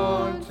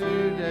born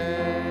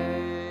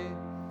today.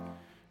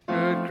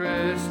 Good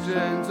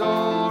Christians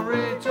all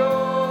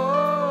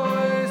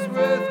rejoice,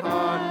 with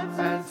heart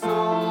and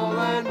soul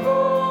and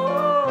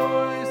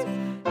voice.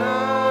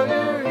 Now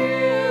you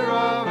hear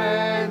of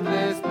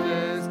endless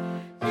bliss.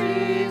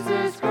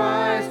 Jesus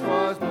Christ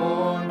was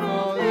born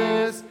for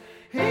this.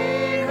 He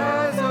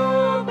has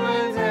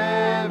opened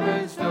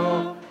heaven's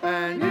door,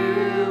 and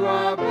you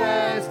are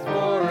blessed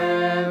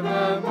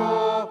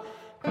forevermore.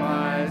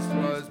 Christ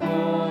was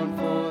born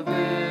for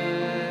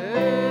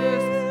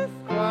this.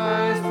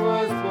 Christ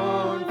was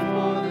born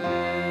for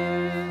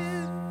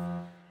this.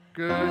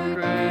 Good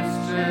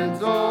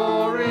Christians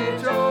all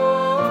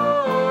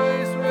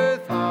rejoice,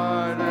 with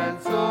heart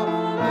and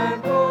soul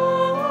and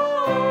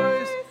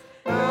voice.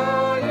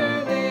 Now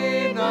you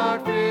need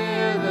not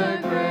fear the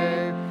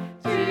grave.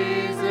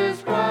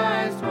 Jesus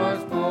Christ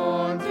was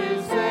born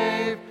to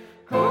save.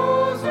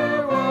 Calls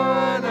you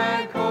one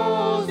and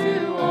calls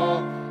you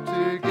all,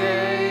 to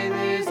gain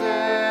his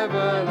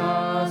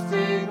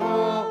everlasting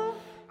all.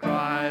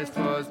 Christ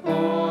was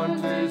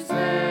born to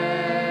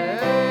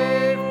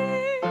save.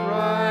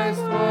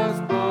 Christ was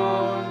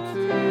born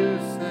to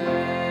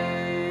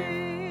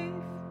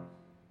save.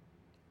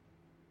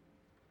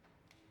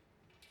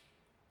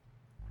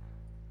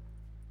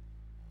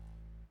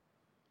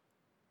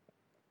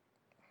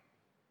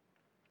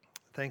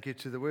 Thank you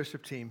to the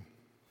worship team.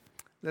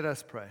 Let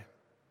us pray.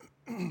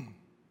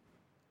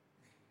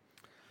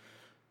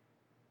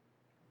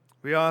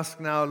 We ask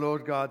now,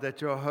 Lord God,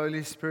 that your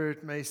Holy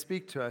Spirit may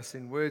speak to us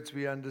in words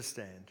we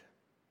understand,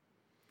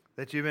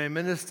 that you may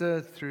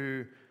minister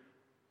through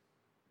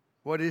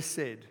what is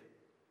said,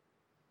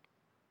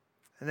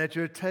 and that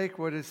you would take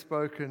what is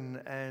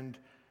spoken and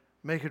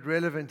make it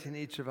relevant in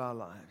each of our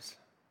lives,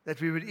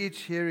 that we would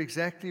each hear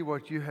exactly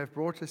what you have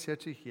brought us here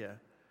to hear,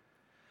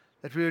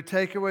 that we would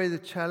take away the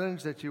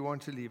challenge that you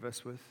want to leave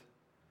us with,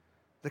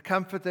 the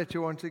comfort that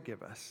you want to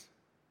give us,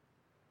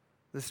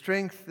 the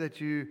strength that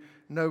you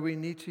know we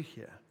need to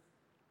hear,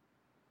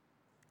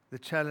 the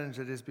challenge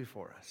that is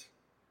before us.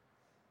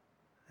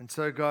 And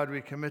so, God,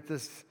 we commit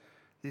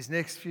these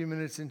next few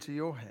minutes into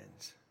your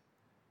hands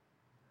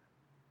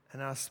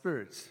and our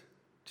spirits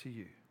to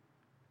you.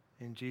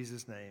 In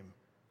Jesus' name,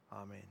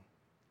 amen.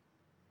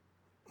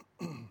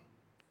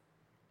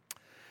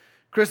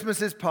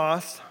 Christmas is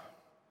past.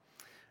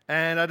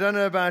 And I don't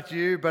know about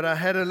you, but I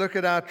had a look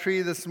at our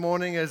tree this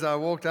morning as I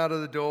walked out of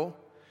the door.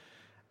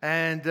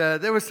 And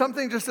there was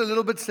something just a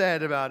little bit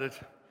sad about it.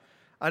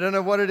 I don't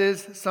know what it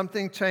is.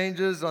 Something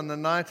changes on the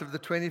night of the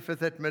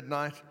 25th at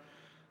midnight.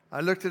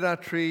 I looked at our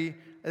tree.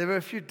 And there were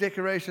a few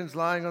decorations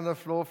lying on the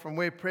floor from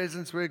where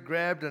presents were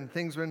grabbed and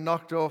things were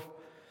knocked off.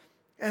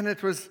 And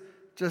it was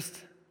just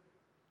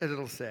a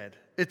little sad.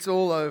 It's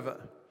all over.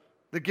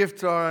 The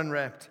gifts are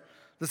unwrapped.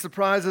 The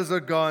surprises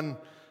are gone.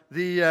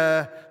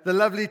 The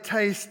lovely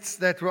tastes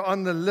that were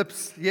on the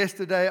lips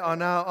yesterday are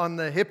now on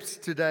the hips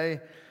today,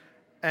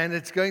 and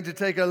it's going to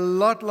take a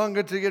lot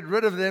longer to get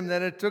rid of them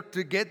than it took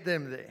to get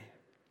them there.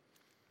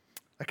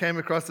 I came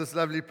across this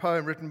lovely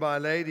poem written by a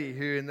lady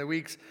who, in the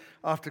weeks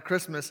after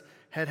Christmas,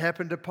 had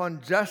happened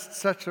upon just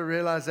such a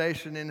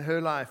realization in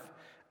her life.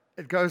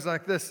 It goes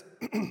like this.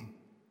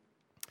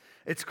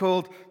 It's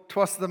called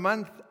 "'Twas the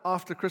Month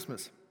After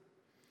Christmas."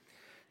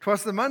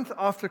 'Twas the month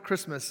after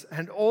Christmas,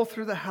 and all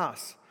through the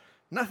house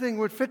Nothing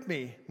would fit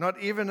me, not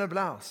even a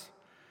blouse.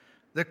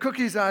 The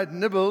cookies I'd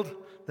nibbled,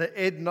 the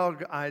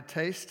eggnog I'd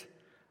taste,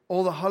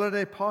 all the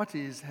holiday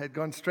parties had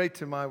gone straight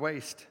to my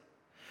waist.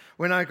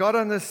 When I got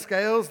on the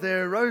scales,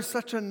 there arose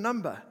such a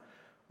number.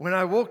 When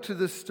I walked to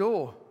the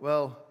store,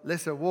 well,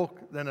 less a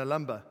walk than a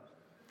lumber.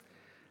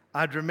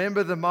 I'd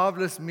remember the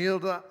marvelous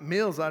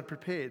meals I'd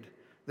prepared,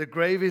 the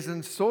gravies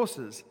and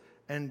sauces,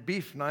 and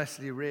beef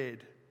nicely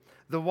reared,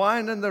 the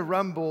wine and the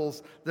rum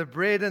balls, the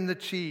bread and the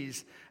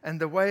cheese, and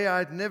the way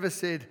I'd never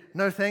said,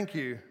 no thank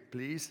you,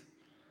 please.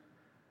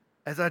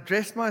 As I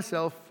dressed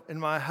myself in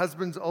my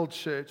husband's old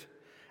shirt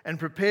and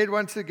prepared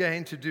once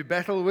again to do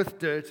battle with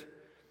dirt,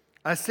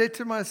 I said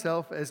to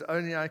myself, as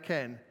only I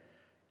can,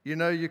 you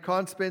know, you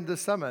can't spend the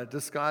summer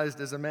disguised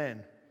as a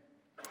man.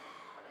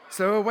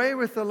 So away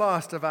with the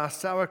last of our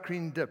sour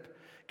cream dip.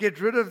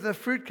 Get rid of the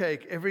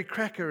fruitcake, every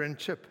cracker and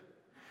chip.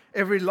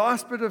 Every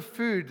last bit of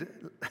food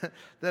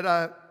that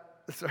I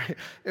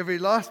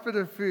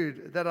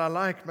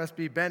like must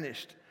be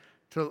banished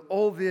till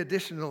all the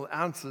additional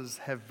ounces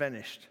have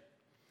vanished.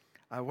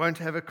 I won't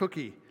have a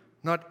cookie,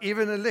 not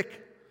even a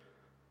lick.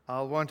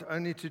 I'll want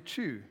only to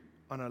chew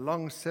on a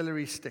long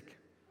celery stick.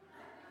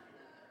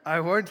 I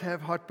won't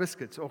have hot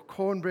biscuits or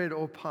cornbread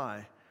or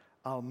pie.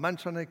 I'll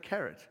munch on a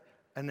carrot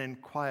and then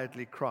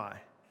quietly cry.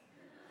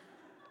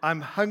 I'm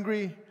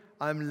hungry,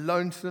 I'm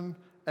lonesome,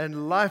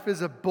 and life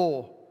is a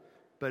bore.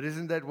 But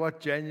isn't that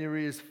what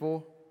January is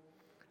for?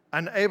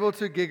 Unable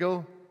to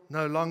giggle,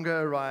 no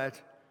longer a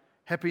riot.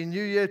 Happy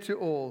New Year to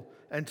all,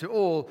 and to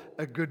all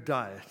a good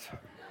diet.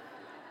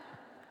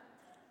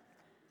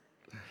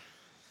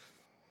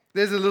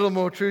 There's a little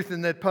more truth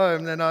in that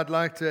poem than I'd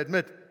like to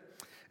admit.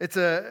 It's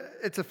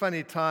a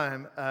funny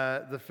time,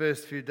 the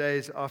first few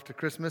days after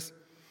Christmas.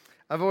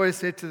 I've always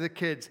said to the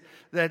kids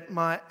that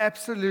my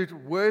absolute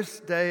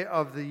worst day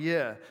of the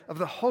year, of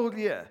the whole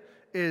year,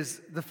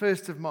 is the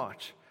 1st of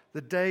March,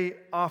 the day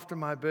after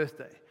my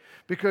birthday.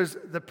 Because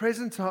the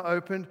presents are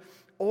opened,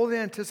 all the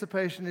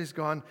anticipation is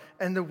gone,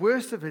 and the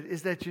worst of it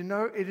is that you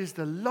know it is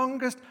the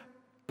longest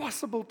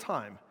possible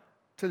time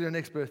till your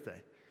next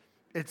birthday.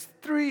 It's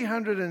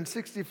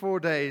 364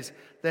 days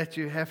that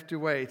you have to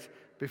wait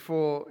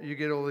before you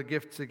get all the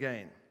gifts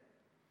again.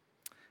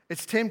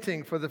 It's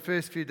tempting for the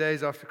first few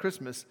days after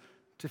Christmas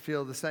to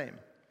feel the same.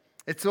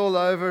 It's all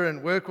over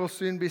and work will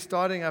soon be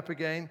starting up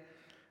again.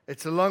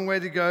 It's a long way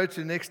to go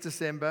to next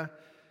December,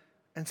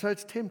 and so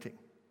it's tempting.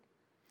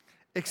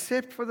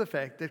 Except for the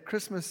fact that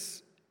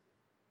Christmas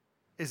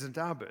isn't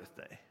our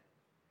birthday.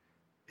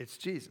 It's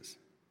Jesus.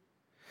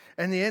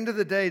 And the end of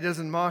the day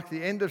doesn't mark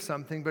the end of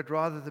something, but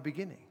rather the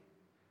beginning.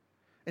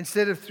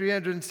 Instead of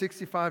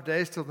 365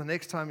 days till the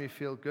next time you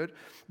feel good,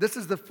 this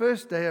is the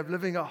first day of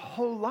living a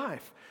whole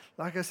life,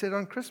 like I said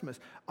on Christmas,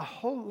 a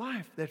whole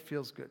life that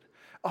feels good,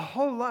 a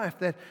whole life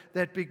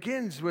that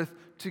begins with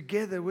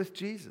together with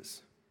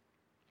Jesus.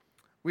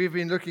 We've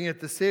been looking at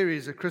the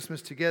series of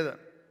Christmas Together.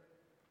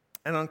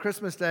 And on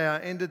Christmas Day, I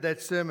ended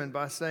that sermon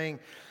by saying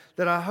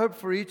that I hope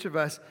for each of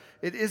us,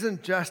 it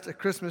isn't just a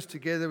Christmas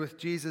together with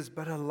Jesus,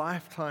 but a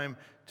lifetime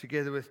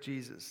together with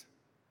Jesus.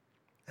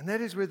 And that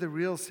is where the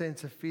real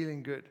sense of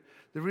feeling good,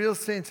 the real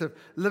sense of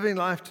living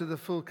life to the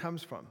full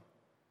comes from.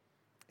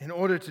 In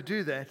order to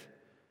do that,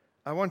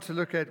 I want to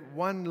look at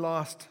one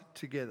last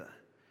together,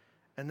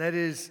 and that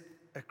is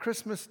a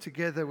Christmas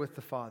together with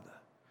the Father.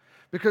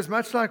 Because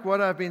much like what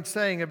I've been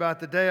saying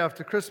about the day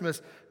after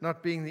Christmas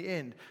not being the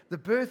end, the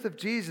birth of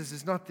Jesus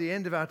is not the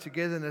end of our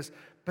togetherness,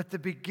 but the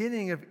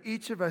beginning of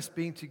each of us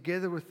being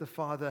together with the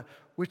Father,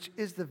 which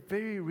is the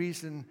very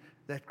reason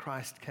that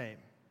Christ came.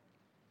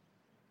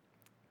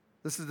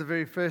 This is the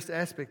very first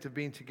aspect of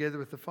being together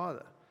with the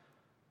Father,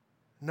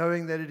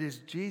 knowing that it is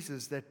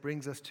Jesus that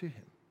brings us to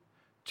Him.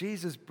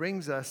 Jesus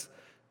brings us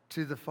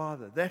to the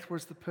Father. That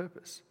was the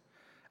purpose.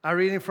 Our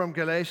reading from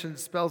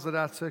Galatians spells it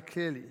out so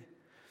clearly.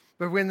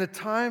 But when the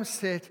time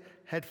set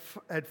had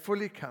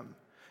fully come,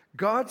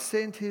 God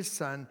sent His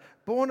Son,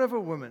 born of a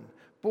woman,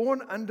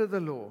 born under the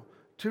law,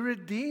 to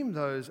redeem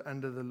those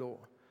under the law,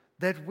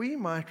 that we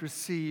might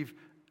receive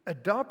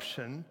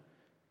adoption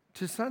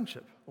to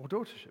sonship or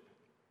daughtership.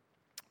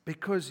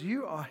 Because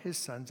you are His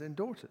sons and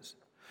daughters.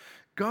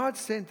 God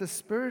sent the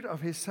Spirit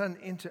of His Son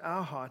into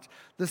our hearts,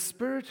 the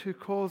Spirit who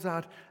calls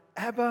out,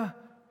 Abba,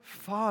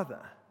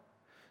 Father.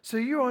 So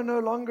you are no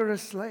longer a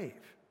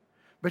slave,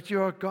 but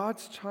you are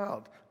God's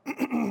child.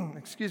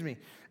 Excuse me.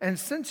 And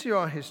since you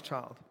are His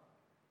child,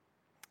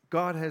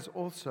 God has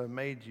also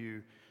made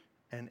you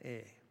an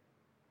heir.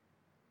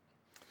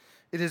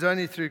 It is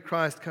only through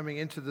Christ coming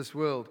into this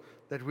world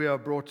that we are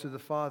brought to the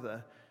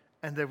Father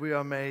and that we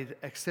are made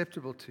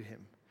acceptable to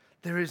Him.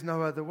 There is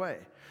no other way.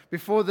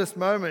 Before this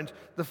moment,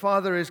 the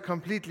Father is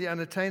completely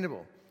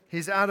unattainable.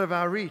 He's out of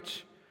our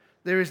reach.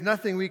 There is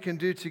nothing we can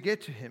do to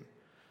get to Him.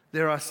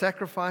 There are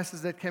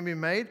sacrifices that can be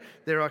made.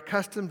 There are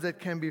customs that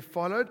can be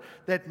followed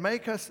that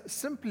make us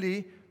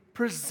simply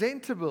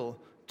presentable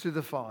to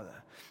the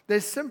Father.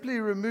 They simply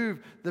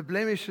remove the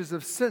blemishes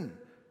of sin.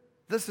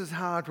 This is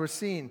how it was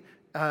seen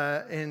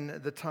in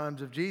the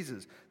times of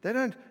Jesus. They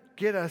don't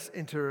get us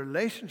into a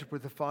relationship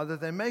with the Father.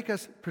 They make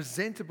us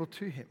presentable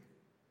to Him.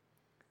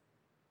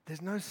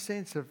 There's no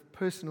sense of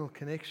personal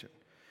connection.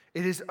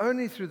 It is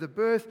only through the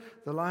birth,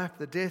 the life,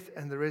 the death,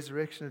 and the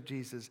resurrection of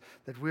Jesus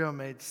that we are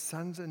made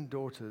sons and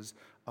daughters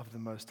of the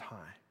Most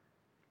High.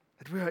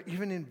 That we are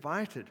even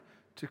invited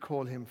to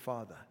call Him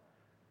Father.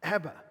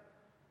 Abba,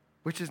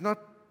 which is not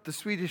the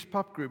Swedish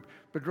pop group,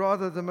 but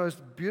rather the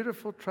most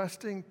beautiful,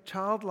 trusting,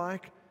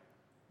 childlike,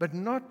 but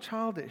not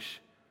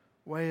childish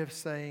way of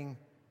saying,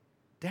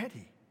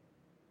 Daddy.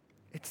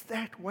 It's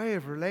that way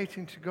of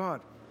relating to God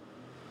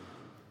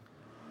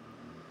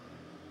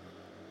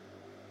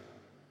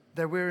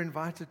that we're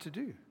invited to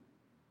do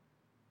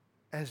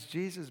as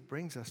Jesus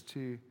brings us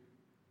to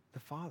the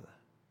Father,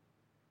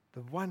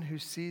 the one who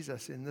sees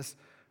us in this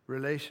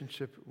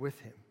relationship with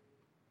Him.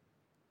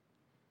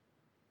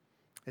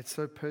 It's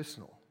so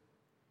personal,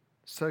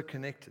 so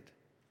connected.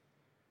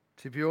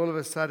 To be all of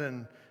a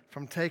sudden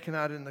from taken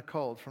out in the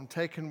cold, from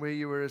taken where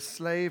you were a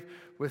slave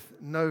with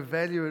no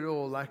value at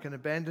all, like an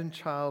abandoned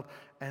child,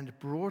 and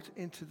brought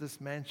into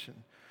this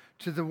mansion,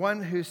 to the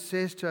one who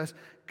says to us,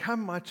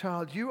 "Come, my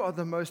child, you are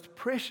the most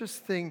precious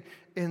thing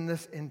in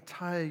this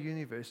entire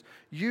universe.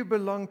 You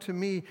belong to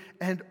me,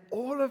 and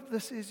all of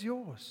this is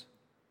yours.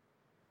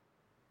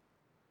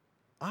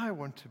 I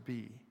want to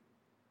be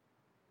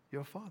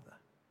your Father.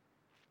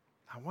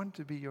 I want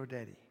to be your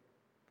daddy."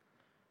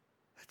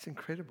 That's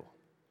incredible.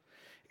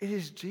 It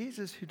is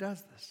Jesus who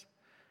does this.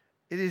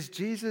 It is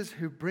Jesus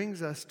who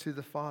brings us to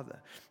the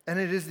Father. And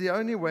it is the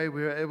only way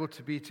we are able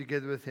to be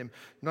together with Him.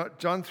 Not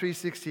John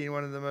 3:16,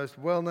 one of the most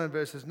well-known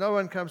verses. "No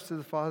one comes to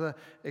the Father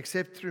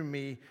except through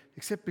me,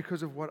 except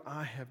because of what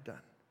I have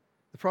done."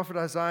 The prophet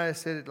Isaiah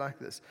said it like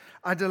this: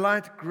 "I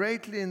delight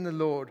greatly in the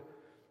Lord.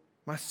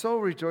 My soul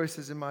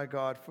rejoices in my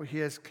God, for He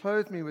has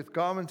clothed me with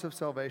garments of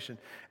salvation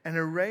and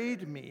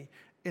arrayed me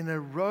in a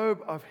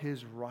robe of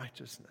His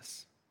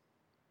righteousness."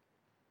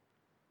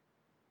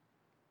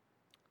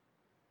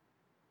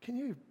 Can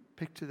you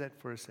picture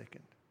that for a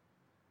second?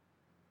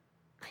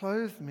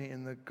 Clothed me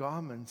in the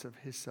garments of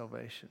His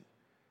salvation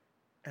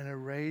and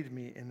arrayed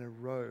me in a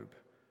robe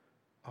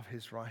of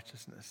His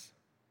righteousness.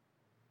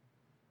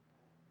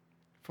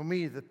 For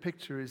me, the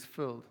picture is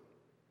filled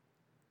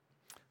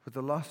with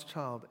the lost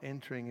child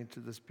entering into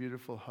this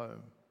beautiful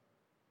home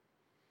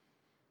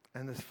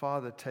and this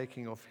father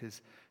taking off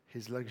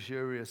his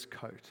luxurious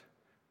coat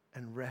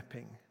and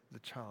wrapping the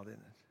child in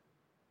it.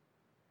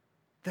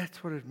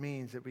 That's what it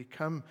means that we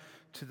come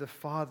to the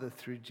Father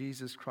through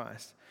Jesus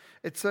Christ.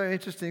 It's so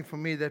interesting for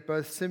me that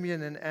both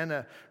Simeon and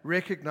Anna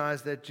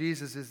recognize that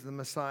Jesus is the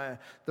Messiah,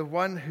 the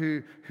one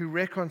who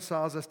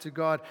reconciles us to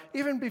God,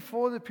 even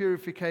before the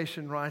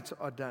purification rites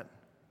are done.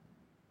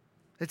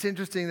 It's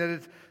interesting that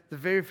it's the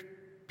very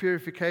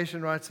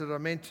purification rites that are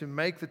meant to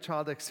make the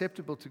child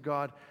acceptable to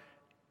God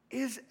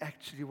is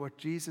actually what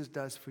Jesus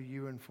does for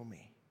you and for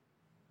me.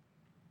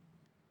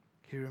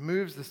 He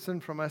removes the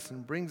sin from us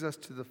and brings us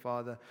to the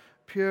Father,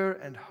 pure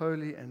and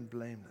holy and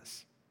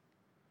blameless.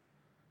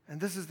 And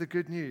this is the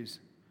good news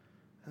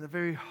and the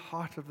very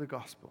heart of the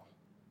gospel.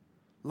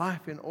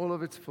 Life in all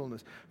of its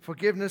fullness,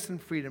 forgiveness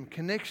and freedom,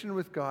 connection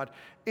with God,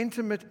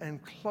 intimate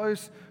and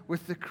close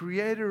with the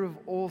Creator of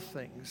all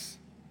things.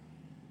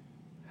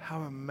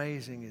 How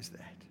amazing is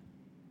that?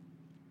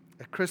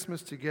 A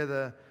Christmas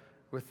together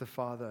with the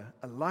Father,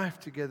 a life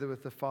together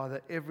with the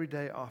Father every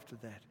day after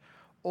that,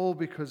 all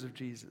because of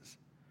Jesus,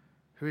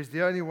 who is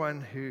the only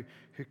one who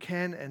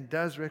can and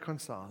does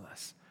reconcile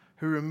us,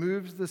 who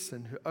removes the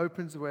sin, who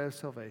opens the way of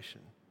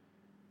salvation,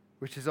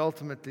 which is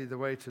ultimately the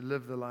way to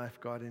live the life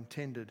God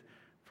intended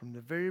from the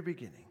very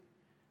beginning,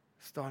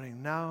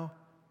 starting now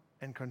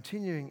and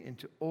continuing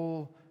into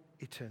all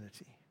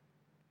eternity.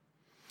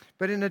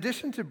 But in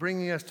addition to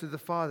bringing us to the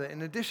Father,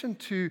 in addition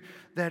to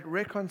that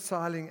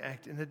reconciling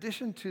act, in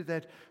addition to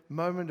that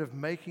moment of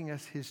making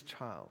us His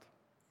child,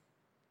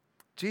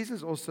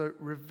 Jesus also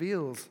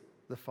reveals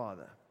the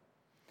Father.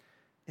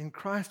 In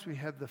Christ, we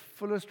have the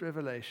fullest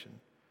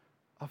revelation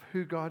of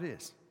who God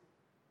is.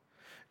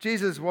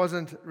 Jesus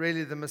wasn't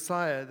really the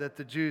Messiah that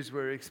the Jews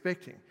were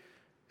expecting.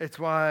 It's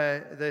why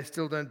they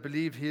still don't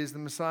believe He is the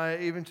Messiah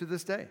even to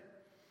this day.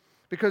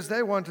 Because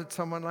they wanted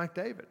someone like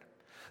David.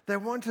 They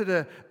wanted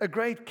a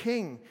great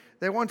king.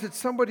 They wanted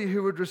somebody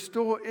who would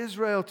restore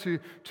Israel to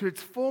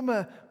its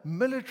former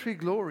military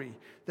glory.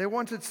 They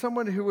wanted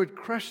someone who would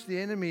crush the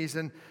enemies.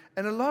 And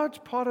a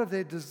large part of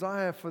their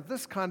desire for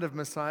this kind of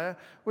Messiah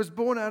was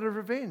born out of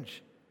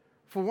revenge,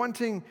 for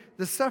wanting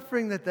the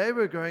suffering that they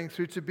were going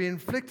through to be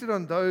inflicted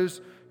on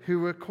those who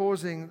were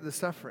causing the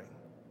suffering.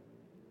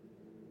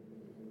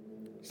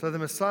 So the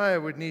Messiah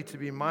would need to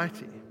be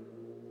mighty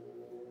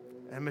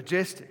and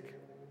majestic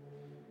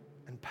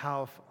and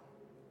powerful.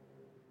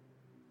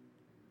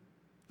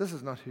 This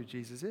is not who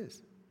Jesus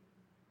is.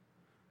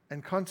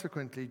 And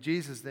consequently,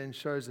 Jesus then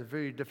shows a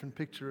very different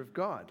picture of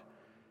God,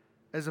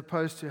 as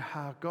opposed to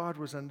how God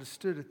was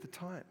understood at the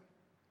time.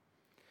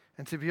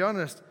 And to be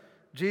honest,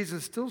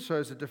 Jesus still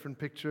shows a different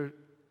picture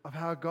of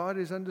how God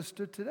is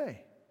understood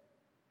today.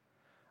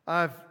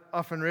 I've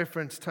often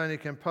referenced Tony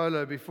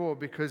Campolo before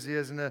because he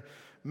has an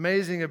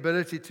amazing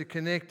ability to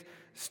connect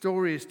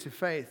stories to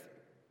faith.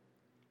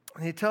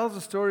 And he tells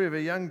the story of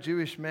a young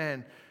Jewish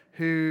man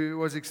who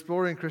was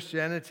exploring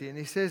Christianity, and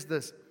he says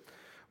this: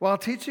 "While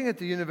teaching at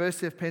the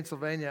University of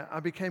Pennsylvania, I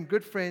became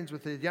good friends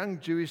with a young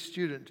Jewish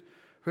student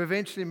who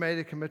eventually made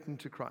a commitment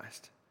to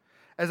Christ.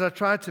 As I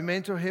tried to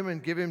mentor him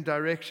and give him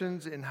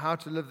directions in how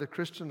to live the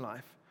Christian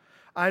life,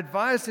 I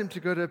advised him to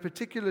go to a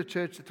particular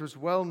church that was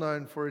well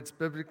known for its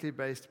biblically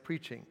based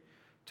preaching,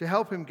 to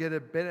help him get a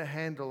better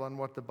handle on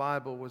what the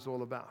Bible was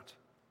all about.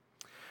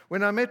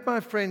 When I met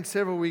my friend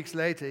several weeks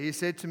later, he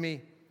said to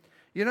me,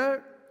 'You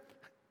know,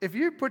 if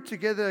you put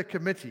together a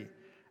committee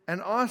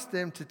and asked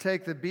them to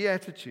take the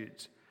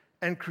Beatitudes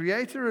and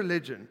create a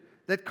religion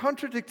that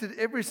contradicted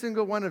every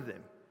single one of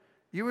them,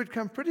 you would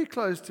come pretty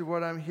close to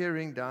what I'm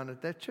hearing down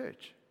at that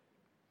church.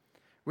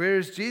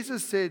 Whereas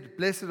Jesus said,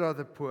 "Blessed are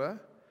the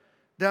poor,"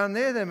 down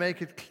there they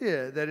make it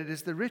clear that it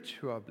is the rich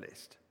who are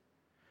blessed.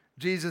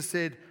 Jesus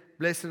said,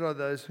 "Blessed are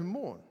those who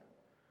mourn."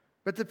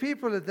 But the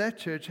people at that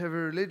church have a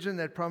religion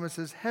that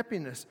promises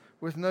happiness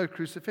with no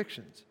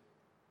crucifixions.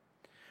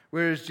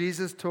 Whereas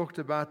Jesus talked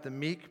about the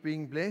meek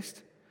being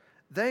blessed,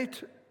 they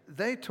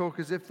talk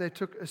as if they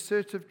took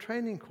assertive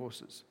training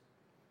courses.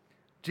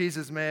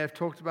 Jesus may have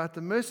talked about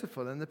the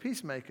merciful and the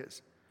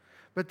peacemakers,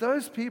 but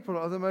those people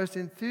are the most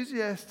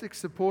enthusiastic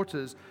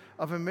supporters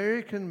of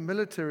American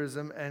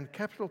militarism and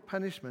capital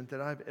punishment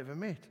that I've ever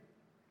met.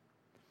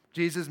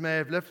 Jesus may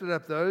have lifted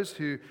up those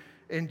who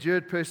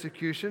endured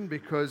persecution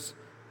because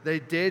they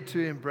dared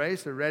to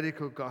embrace a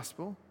radical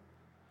gospel,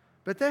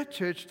 but that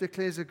church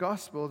declares a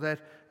gospel that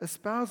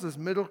espouses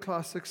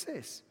middle-class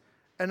success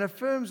and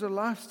affirms a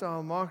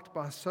lifestyle marked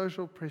by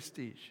social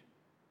prestige.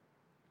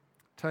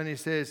 Tony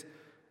says,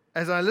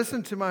 "As I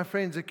listened to my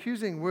friend's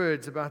accusing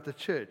words about the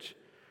church,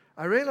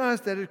 I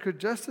realized that it could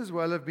just as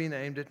well have been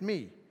aimed at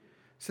me.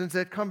 Since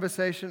that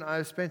conversation, I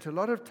have spent a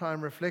lot of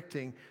time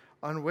reflecting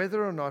on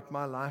whether or not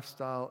my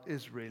lifestyle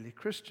is really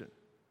Christian."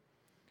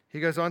 He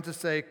goes on to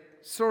say,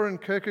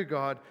 Søren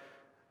Kierkegaard,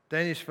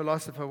 Danish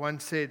philosopher,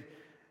 once said,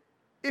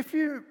 "If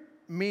you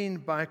mean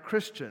by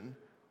Christian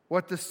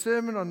what the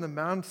Sermon on the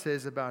Mount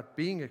says about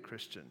being a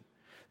Christian,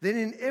 then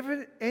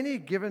in any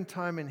given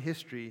time in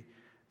history,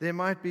 there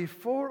might be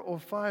 4 or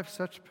 5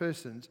 such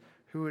persons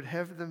who would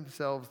have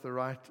themselves the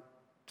right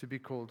to be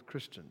called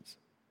Christians."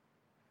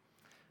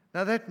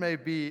 Now that may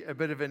be a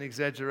bit of an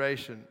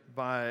exaggeration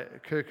by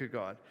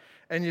Kierkegaard,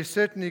 and you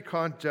certainly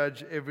can't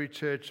judge every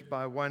church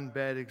by one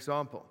bad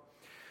example.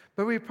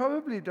 But we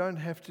probably don't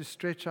have to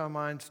stretch our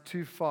minds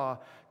too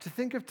far to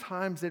think of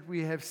times that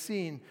we have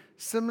seen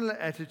similar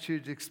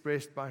attitudes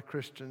expressed by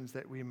Christians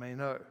that we may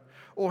know,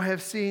 or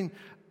have seen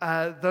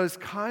those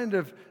kind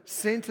of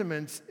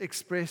sentiments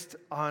expressed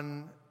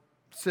on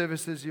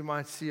services you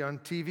might see on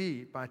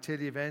TV by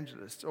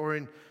televangelists, or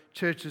in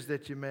churches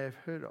that you may have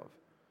heard of.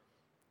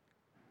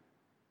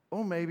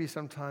 Or maybe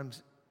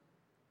sometimes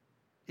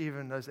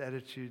even those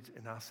attitudes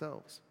in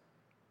ourselves.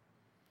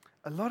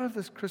 A lot of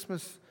this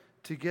Christmas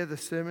Together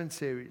sermon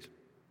series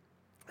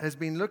has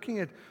been looking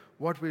at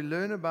what we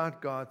learn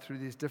about God through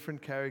these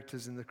different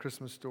characters in the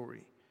Christmas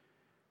story.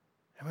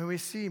 And when we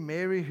see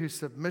Mary, who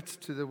submits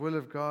to the will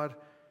of God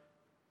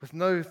with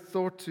no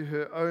thought to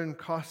her own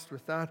cost,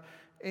 without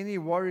any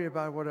worry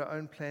about what her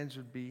own plans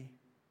would be.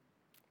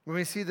 When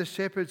we see the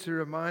shepherds who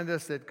remind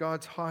us that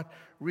God's heart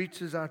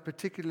reaches out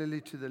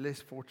particularly to the less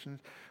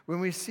fortunate.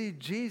 When we see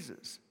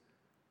Jesus,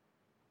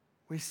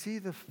 we see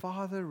the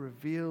Father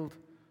revealed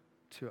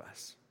to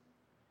us.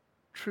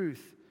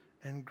 Truth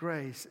and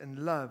grace and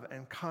love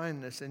and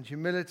kindness and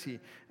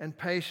humility and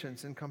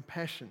patience and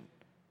compassion.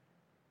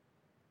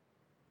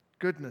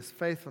 Goodness,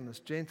 faithfulness,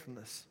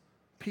 gentleness,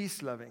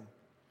 peace-loving.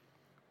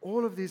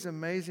 All of these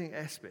amazing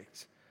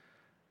aspects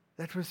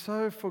that were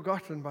so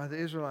forgotten by the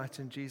Israelites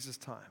in Jesus'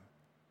 time,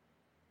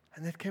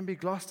 and that can be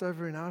glossed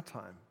over in our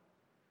time.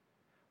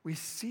 We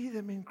see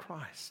them in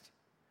Christ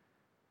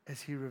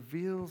as He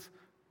reveals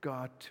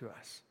God to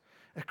us.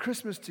 A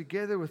Christmas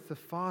together with the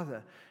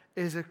Father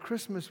is a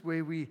Christmas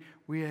where we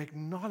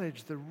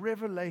acknowledge the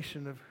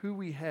revelation of who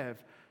we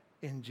have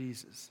in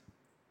Jesus.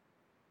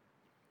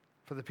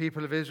 For the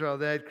people of Israel,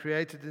 they had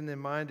created in their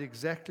mind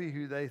exactly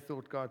who they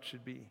thought God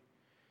should be.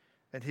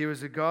 And He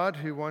was a God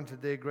who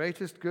wanted their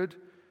greatest good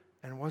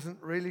and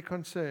wasn't really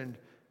concerned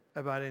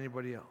about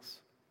anybody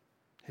else.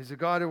 He's a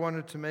God who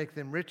wanted to make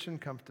them rich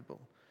and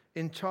comfortable,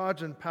 in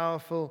charge and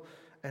powerful,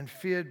 and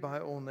feared by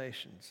all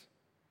nations.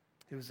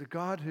 He was a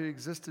God who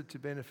existed to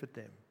benefit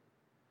them.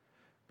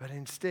 But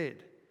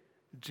instead,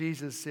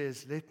 Jesus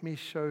says, "Let me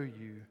show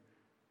you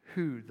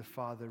who the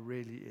Father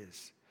really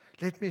is.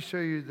 Let me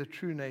show you the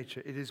true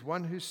nature. It is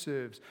one who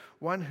serves,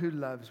 one who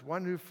loves,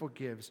 one who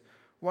forgives,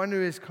 one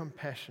who is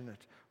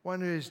compassionate,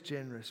 one who is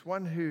generous,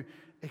 one who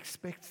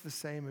expects the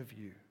same of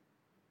you."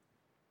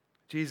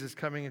 Jesus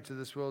coming into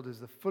this world is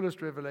the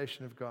fullest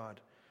revelation of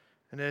God.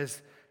 And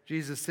as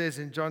Jesus says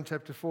in John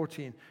chapter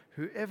 14,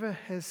 "Whoever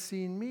has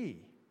seen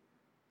me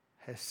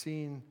has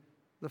seen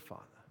the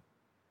Father."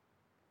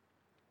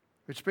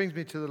 Which brings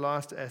me to the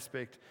last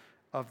aspect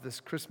of this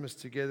Christmas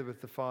together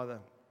with the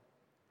Father.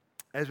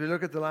 As we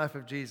look at the life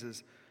of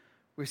Jesus,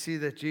 we see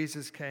that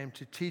Jesus came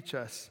to teach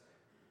us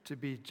to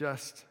be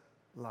just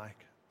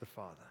like the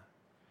Father.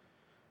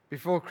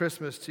 Before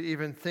Christmas, to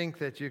even think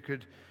that you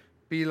could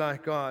be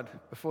like God,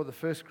 before the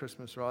first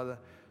Christmas rather,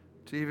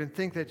 to even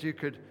think that you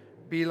could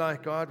be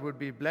like God would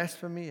be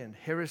blasphemy and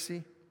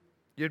heresy.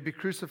 You'd be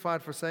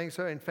crucified for saying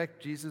so. In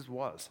fact, Jesus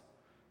was.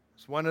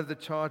 It's one of the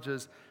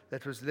charges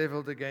that was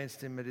leveled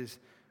against him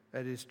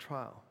at his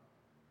trial.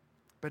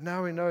 But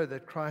now we know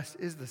that Christ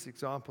is this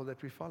example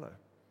that we follow.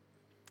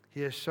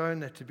 He has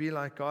shown that to be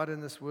like God in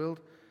this world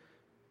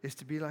is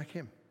to be like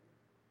him.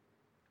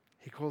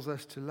 He calls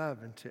us to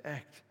love and to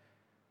act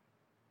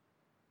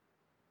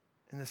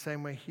in the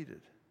same way he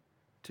did,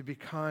 to be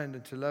kind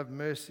and to love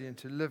mercy and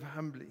to live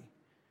humbly.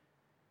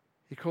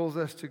 He calls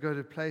us to go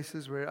to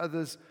places where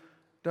others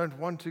don't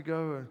want to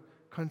go and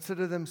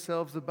consider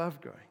themselves above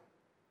going.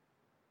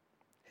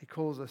 He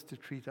calls us to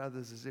treat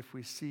others as if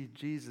we see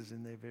Jesus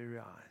in their very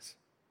eyes.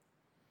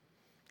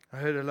 I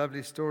heard a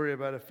lovely story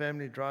about a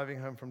family driving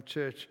home from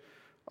church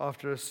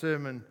after a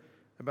sermon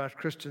about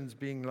Christians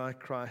being like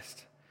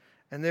Christ.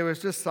 And there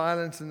was just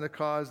silence in the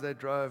car as they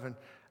drove.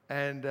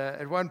 And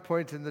at one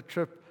point in the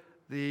trip,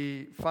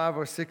 the 5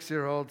 or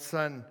 6-year-old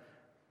son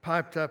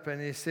piped up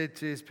and he said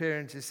to his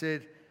parents, he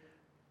said,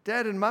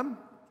 "Dad and Mum?"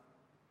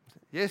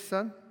 "Yes,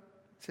 son."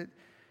 He said,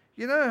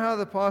 "You know how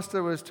the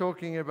pastor was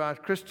talking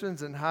about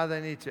Christians and how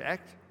they need to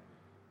act?"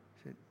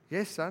 He said,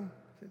 "Yes, son."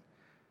 He said,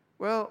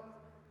 "Well,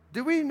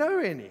 do we know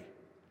any?"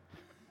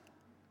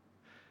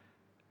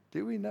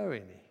 Do we know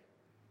any?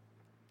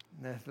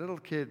 And that little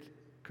kid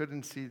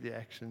couldn't see the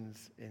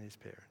actions in his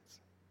parents.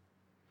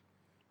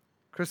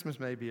 Christmas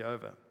may be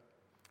over,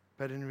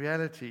 but in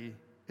reality,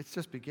 it's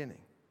just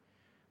beginning.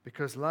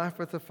 Because life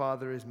with the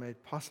Father is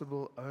made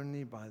possible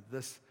only by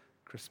this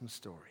Christmas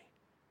story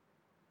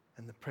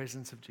and the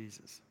presence of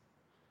Jesus.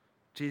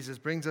 Jesus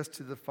brings us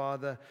to the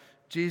Father.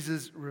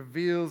 Jesus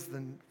reveals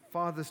the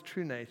Father's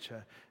true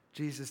nature.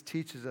 Jesus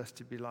teaches us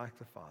to be like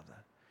the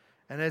Father.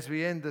 And as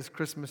we end this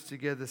Christmas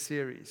Together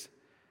series,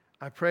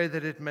 I pray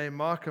that it may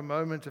mark a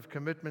moment of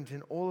commitment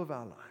in all of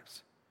our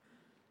lives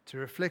to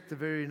reflect the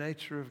very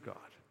nature of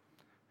God,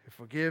 who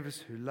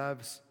forgives, who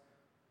loves,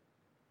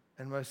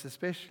 and most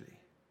especially,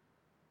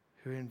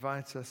 who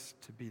invites us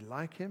to be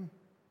like him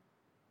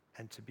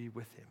and to be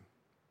with him.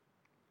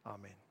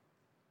 Amen.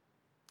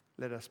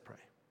 Let us pray.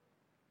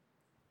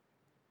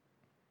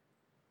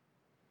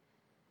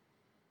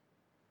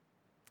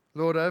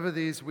 Lord, over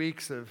these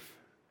weeks of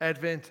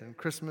Advent and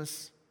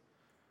Christmas,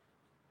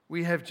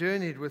 we have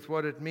journeyed with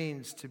what it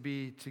means to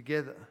be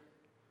together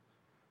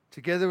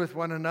with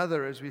one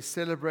another as we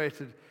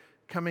celebrated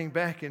coming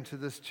back into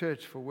this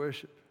church for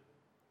worship.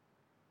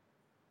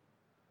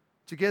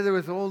 Together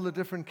with all the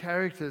different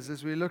characters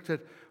as we looked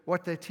at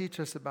what they teach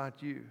us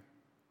about you.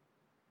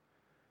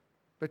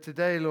 But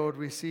today, Lord,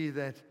 we see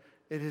that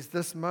it is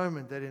this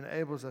moment that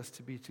enables us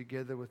to be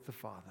together with the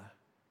Father.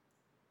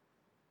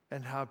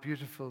 And how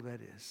beautiful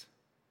that is.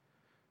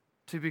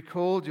 To be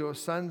called your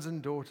sons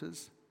and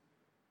daughters,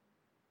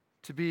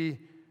 to be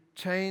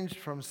changed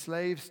from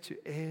slaves to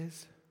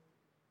heirs,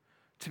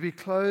 to be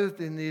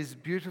clothed in these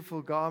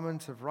beautiful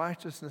garments of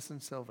righteousness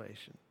and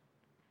salvation,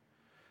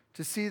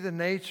 to see the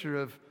nature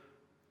of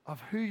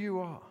who you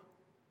are,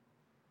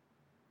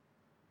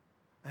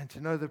 and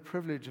to know the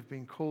privilege of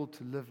being called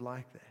to live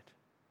like that,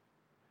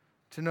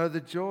 to know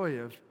the joy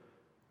of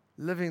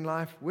living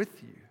life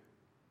with you,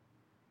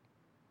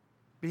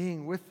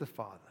 being with the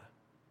Father.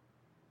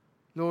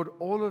 Lord,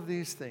 all of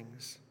these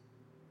things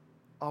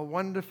are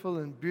wonderful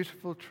and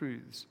beautiful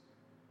truths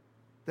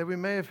that we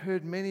may have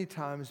heard many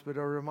times but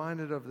are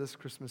reminded of this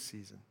Christmas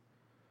season.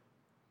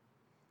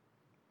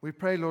 We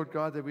pray, Lord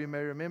God, that we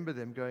may remember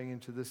them going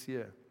into this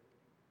year.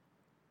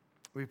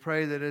 We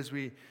pray that as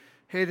we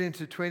head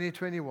into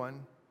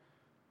 2021,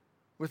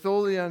 with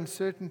all the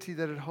uncertainty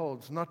that it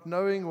holds, not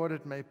knowing what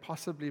it may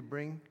possibly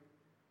bring,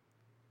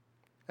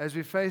 as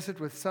we face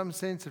it with some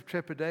sense of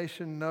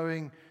trepidation,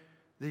 knowing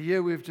the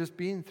year we've just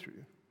been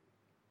through,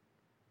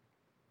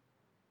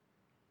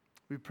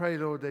 we pray,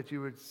 Lord, that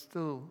you would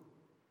still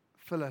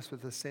fill us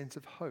with a sense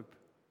of hope.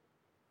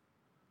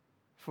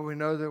 For we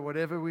know that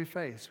whatever we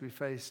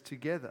face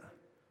together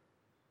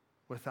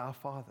with our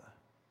Father,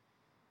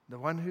 the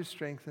one who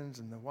strengthens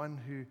and the one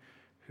who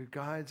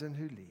guides and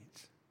who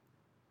leads.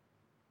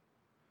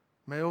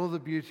 May all the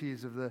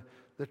beauties of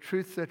the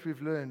truth that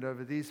we've learned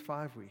over these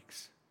 5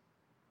 weeks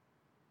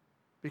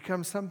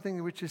become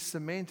something which is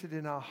cemented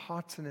in our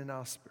hearts and in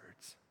our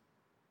spirits.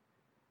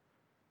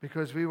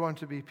 Because we want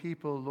to be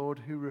people, Lord,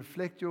 who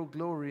reflect your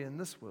glory in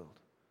this world,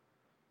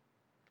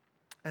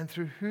 and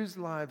through whose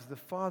lives the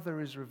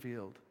Father is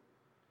revealed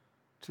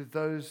to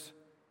those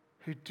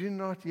who do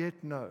not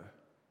yet know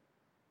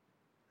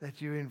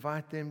that you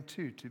invite them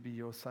too to be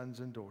your sons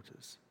and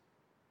daughters.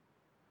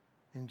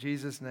 In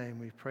Jesus' name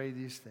we pray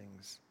these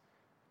things.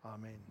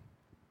 Amen.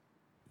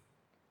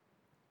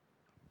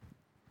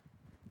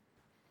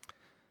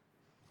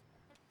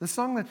 The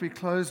song that we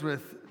close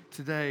with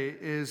today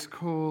is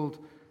called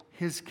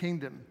His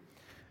Kingdom.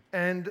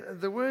 And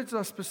the words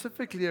are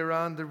specifically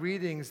around the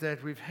readings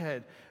that we've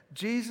had.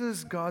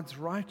 Jesus, God's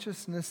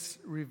righteousness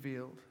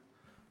revealed.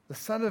 The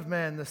Son of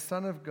Man, the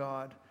Son of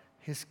God,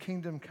 his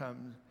kingdom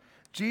comes.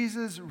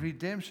 Jesus,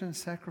 redemption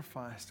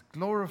sacrificed,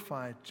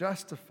 glorified,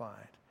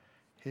 justified,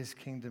 his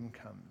kingdom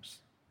comes.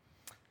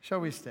 Shall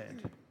we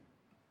stand?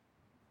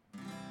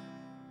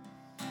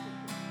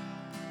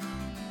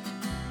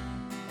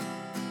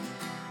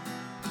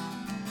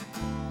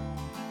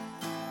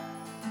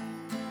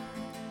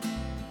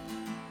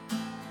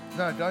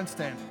 No, don't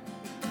stand.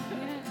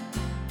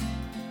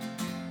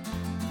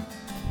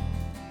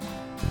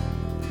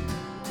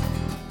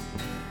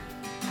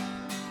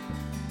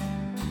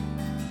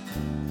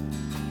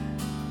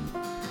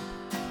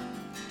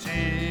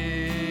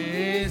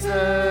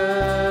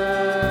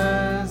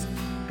 Jesus,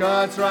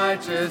 God's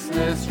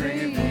righteousness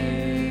revealed.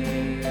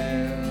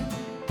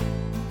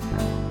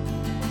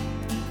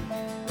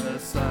 The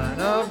Son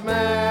of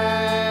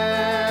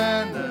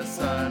Man, the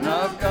Son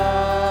of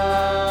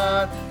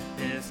God,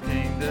 his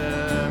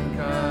kingdom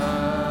come.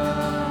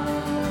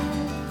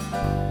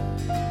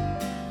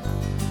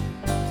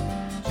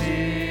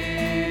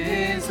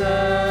 Jesus,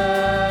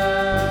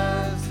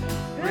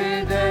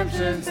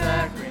 redemption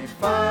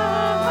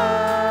sacrifice.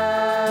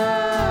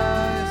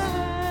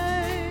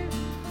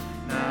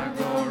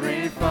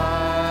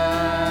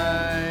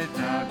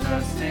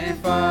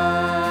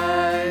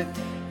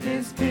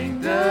 His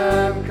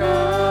kingdom come,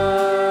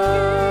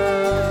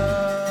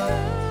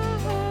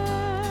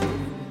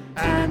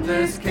 and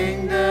this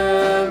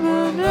kingdom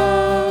will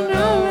know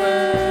no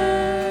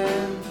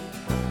end,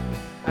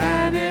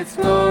 and its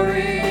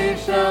glory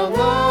shall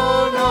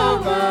know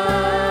no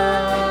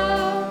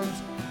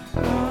bounds.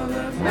 For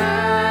the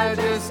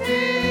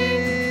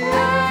majesty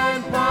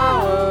and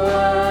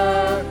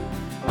power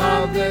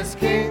of this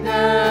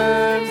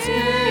kingdom's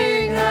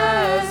King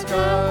has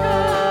come.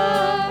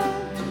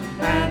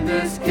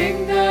 This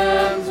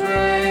kingdom's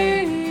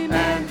reign,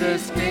 and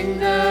this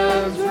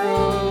kingdom's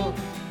rule,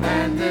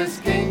 and this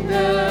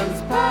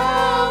kingdom's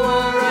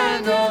power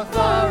and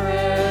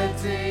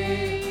authority.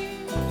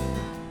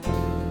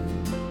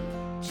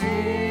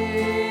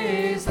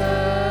 Jesus,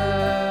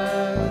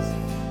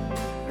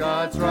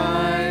 God's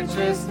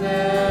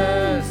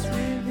righteousness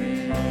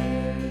revealed.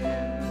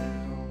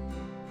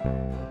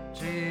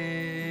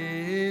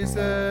 Jesus,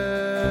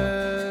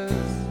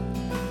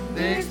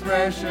 the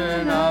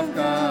expression of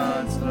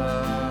God's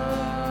love,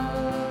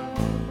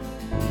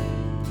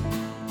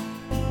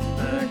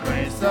 the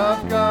grace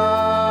of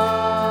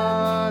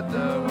God,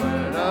 the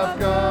Word of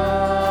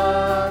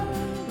God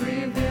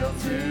revealed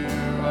to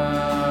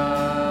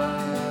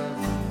us.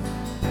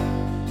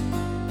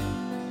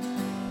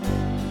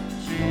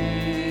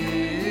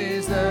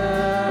 Jesus,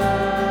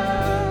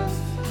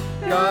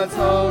 God's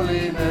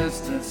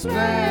holiness displayed,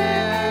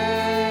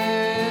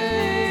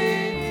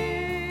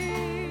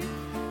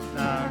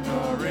 now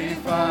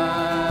glorified,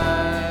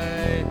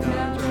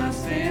 now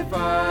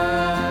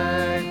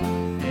justified,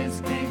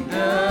 his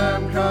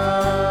kingdom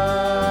come,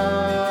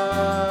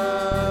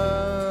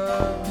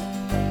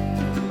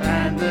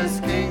 and this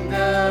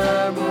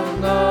kingdom will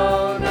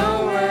know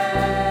no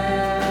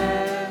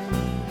end,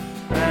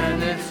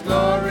 and its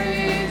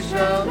glory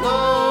shall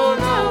know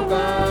no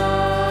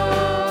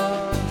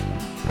bound.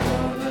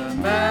 For the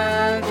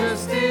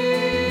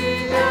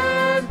majesty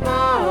and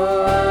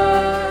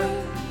power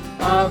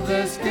of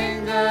this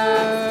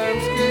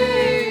kingdom's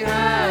King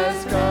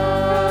has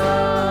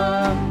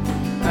come,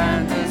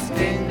 and this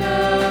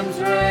kingdom's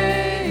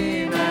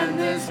reign, and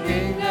this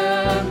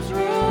kingdom's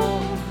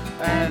rule,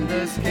 and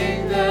this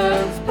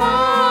kingdom's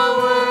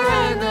power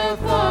and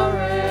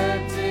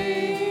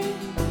authority.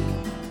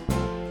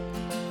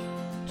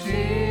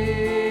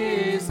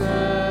 Jesus,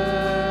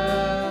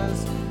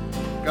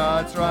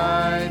 God's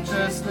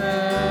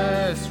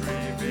righteousness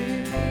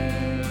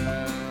revealed,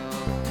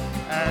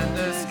 and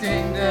this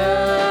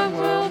kingdom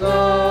will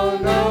know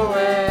no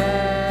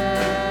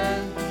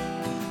end,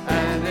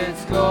 and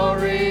its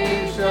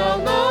glory shall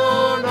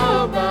know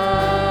no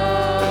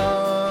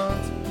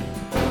bounds.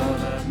 For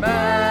the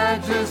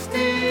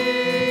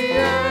majesty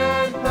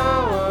and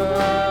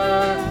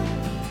power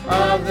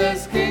of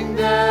this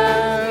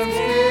kingdom's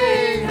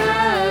King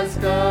has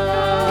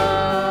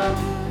come,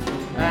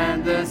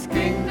 and this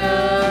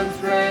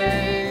kingdom's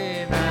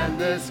reign, and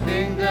this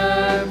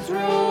kingdom's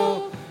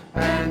rule,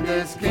 and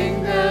this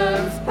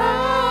kingdom's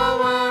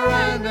power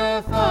and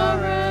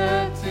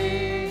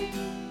authority.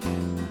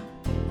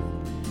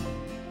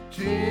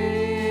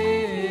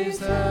 Jesus,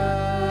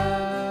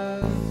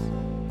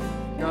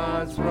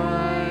 God's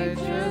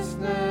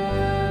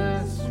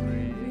righteousness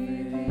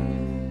revealed.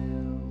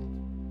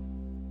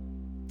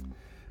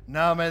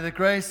 Now may the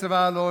grace of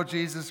our Lord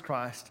Jesus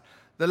Christ,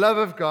 the love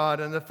of God,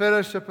 and the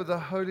fellowship of the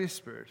Holy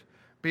Spirit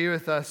be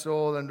with us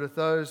all and with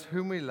those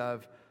whom we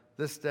love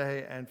this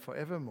day and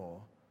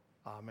forevermore.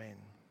 Amen.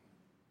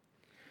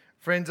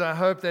 Friends, I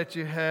hope that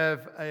you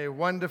have a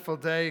wonderful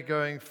day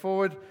going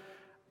forward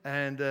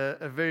and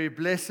a very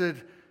blessed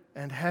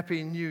and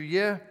happy new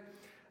year.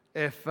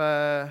 If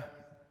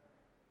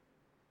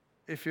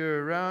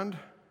you're around,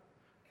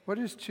 What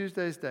is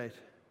Tuesday's date?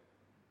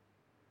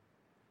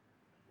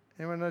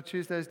 Anyone know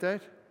Tuesday's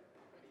date?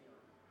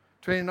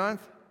 29th?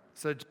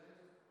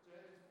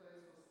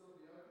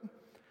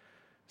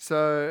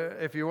 So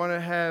if you want to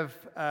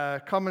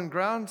have common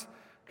ground,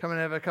 come and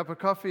have a cup of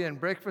coffee and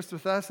breakfast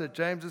with us at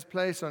James's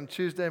place on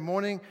Tuesday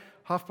morning,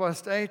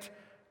 8:30.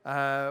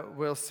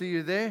 We'll see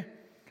you there.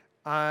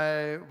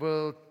 I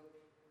will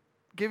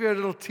give you a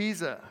little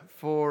teaser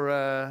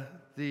for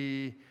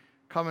the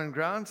common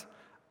ground.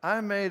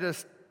 I made a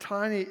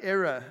tiny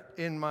error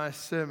in my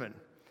sermon,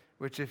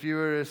 which if you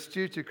were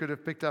astute, you could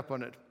have picked up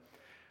on it.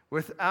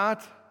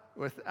 Without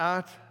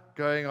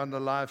going on the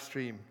live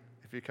stream,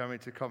 if you're coming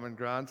to Common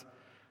Ground,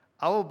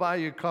 I will buy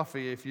you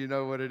coffee if you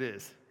know what it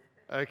is.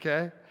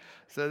 Okay?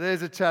 So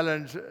there's a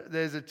challenge.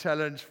 There's a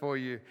challenge for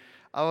you.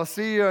 I will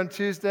see you on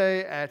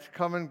Tuesday at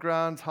Common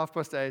Ground,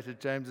 8:30 at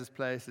James's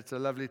place. It's a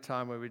lovely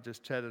time where we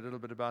just chat a little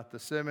bit about the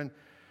sermon.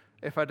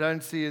 If I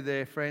don't see you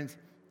there, friends,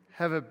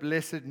 have a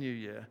blessed new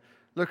year.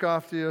 Look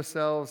after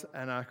yourselves,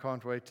 and I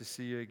can't wait to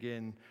see you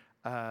again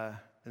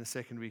in the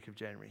second week of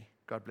January.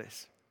 God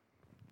bless.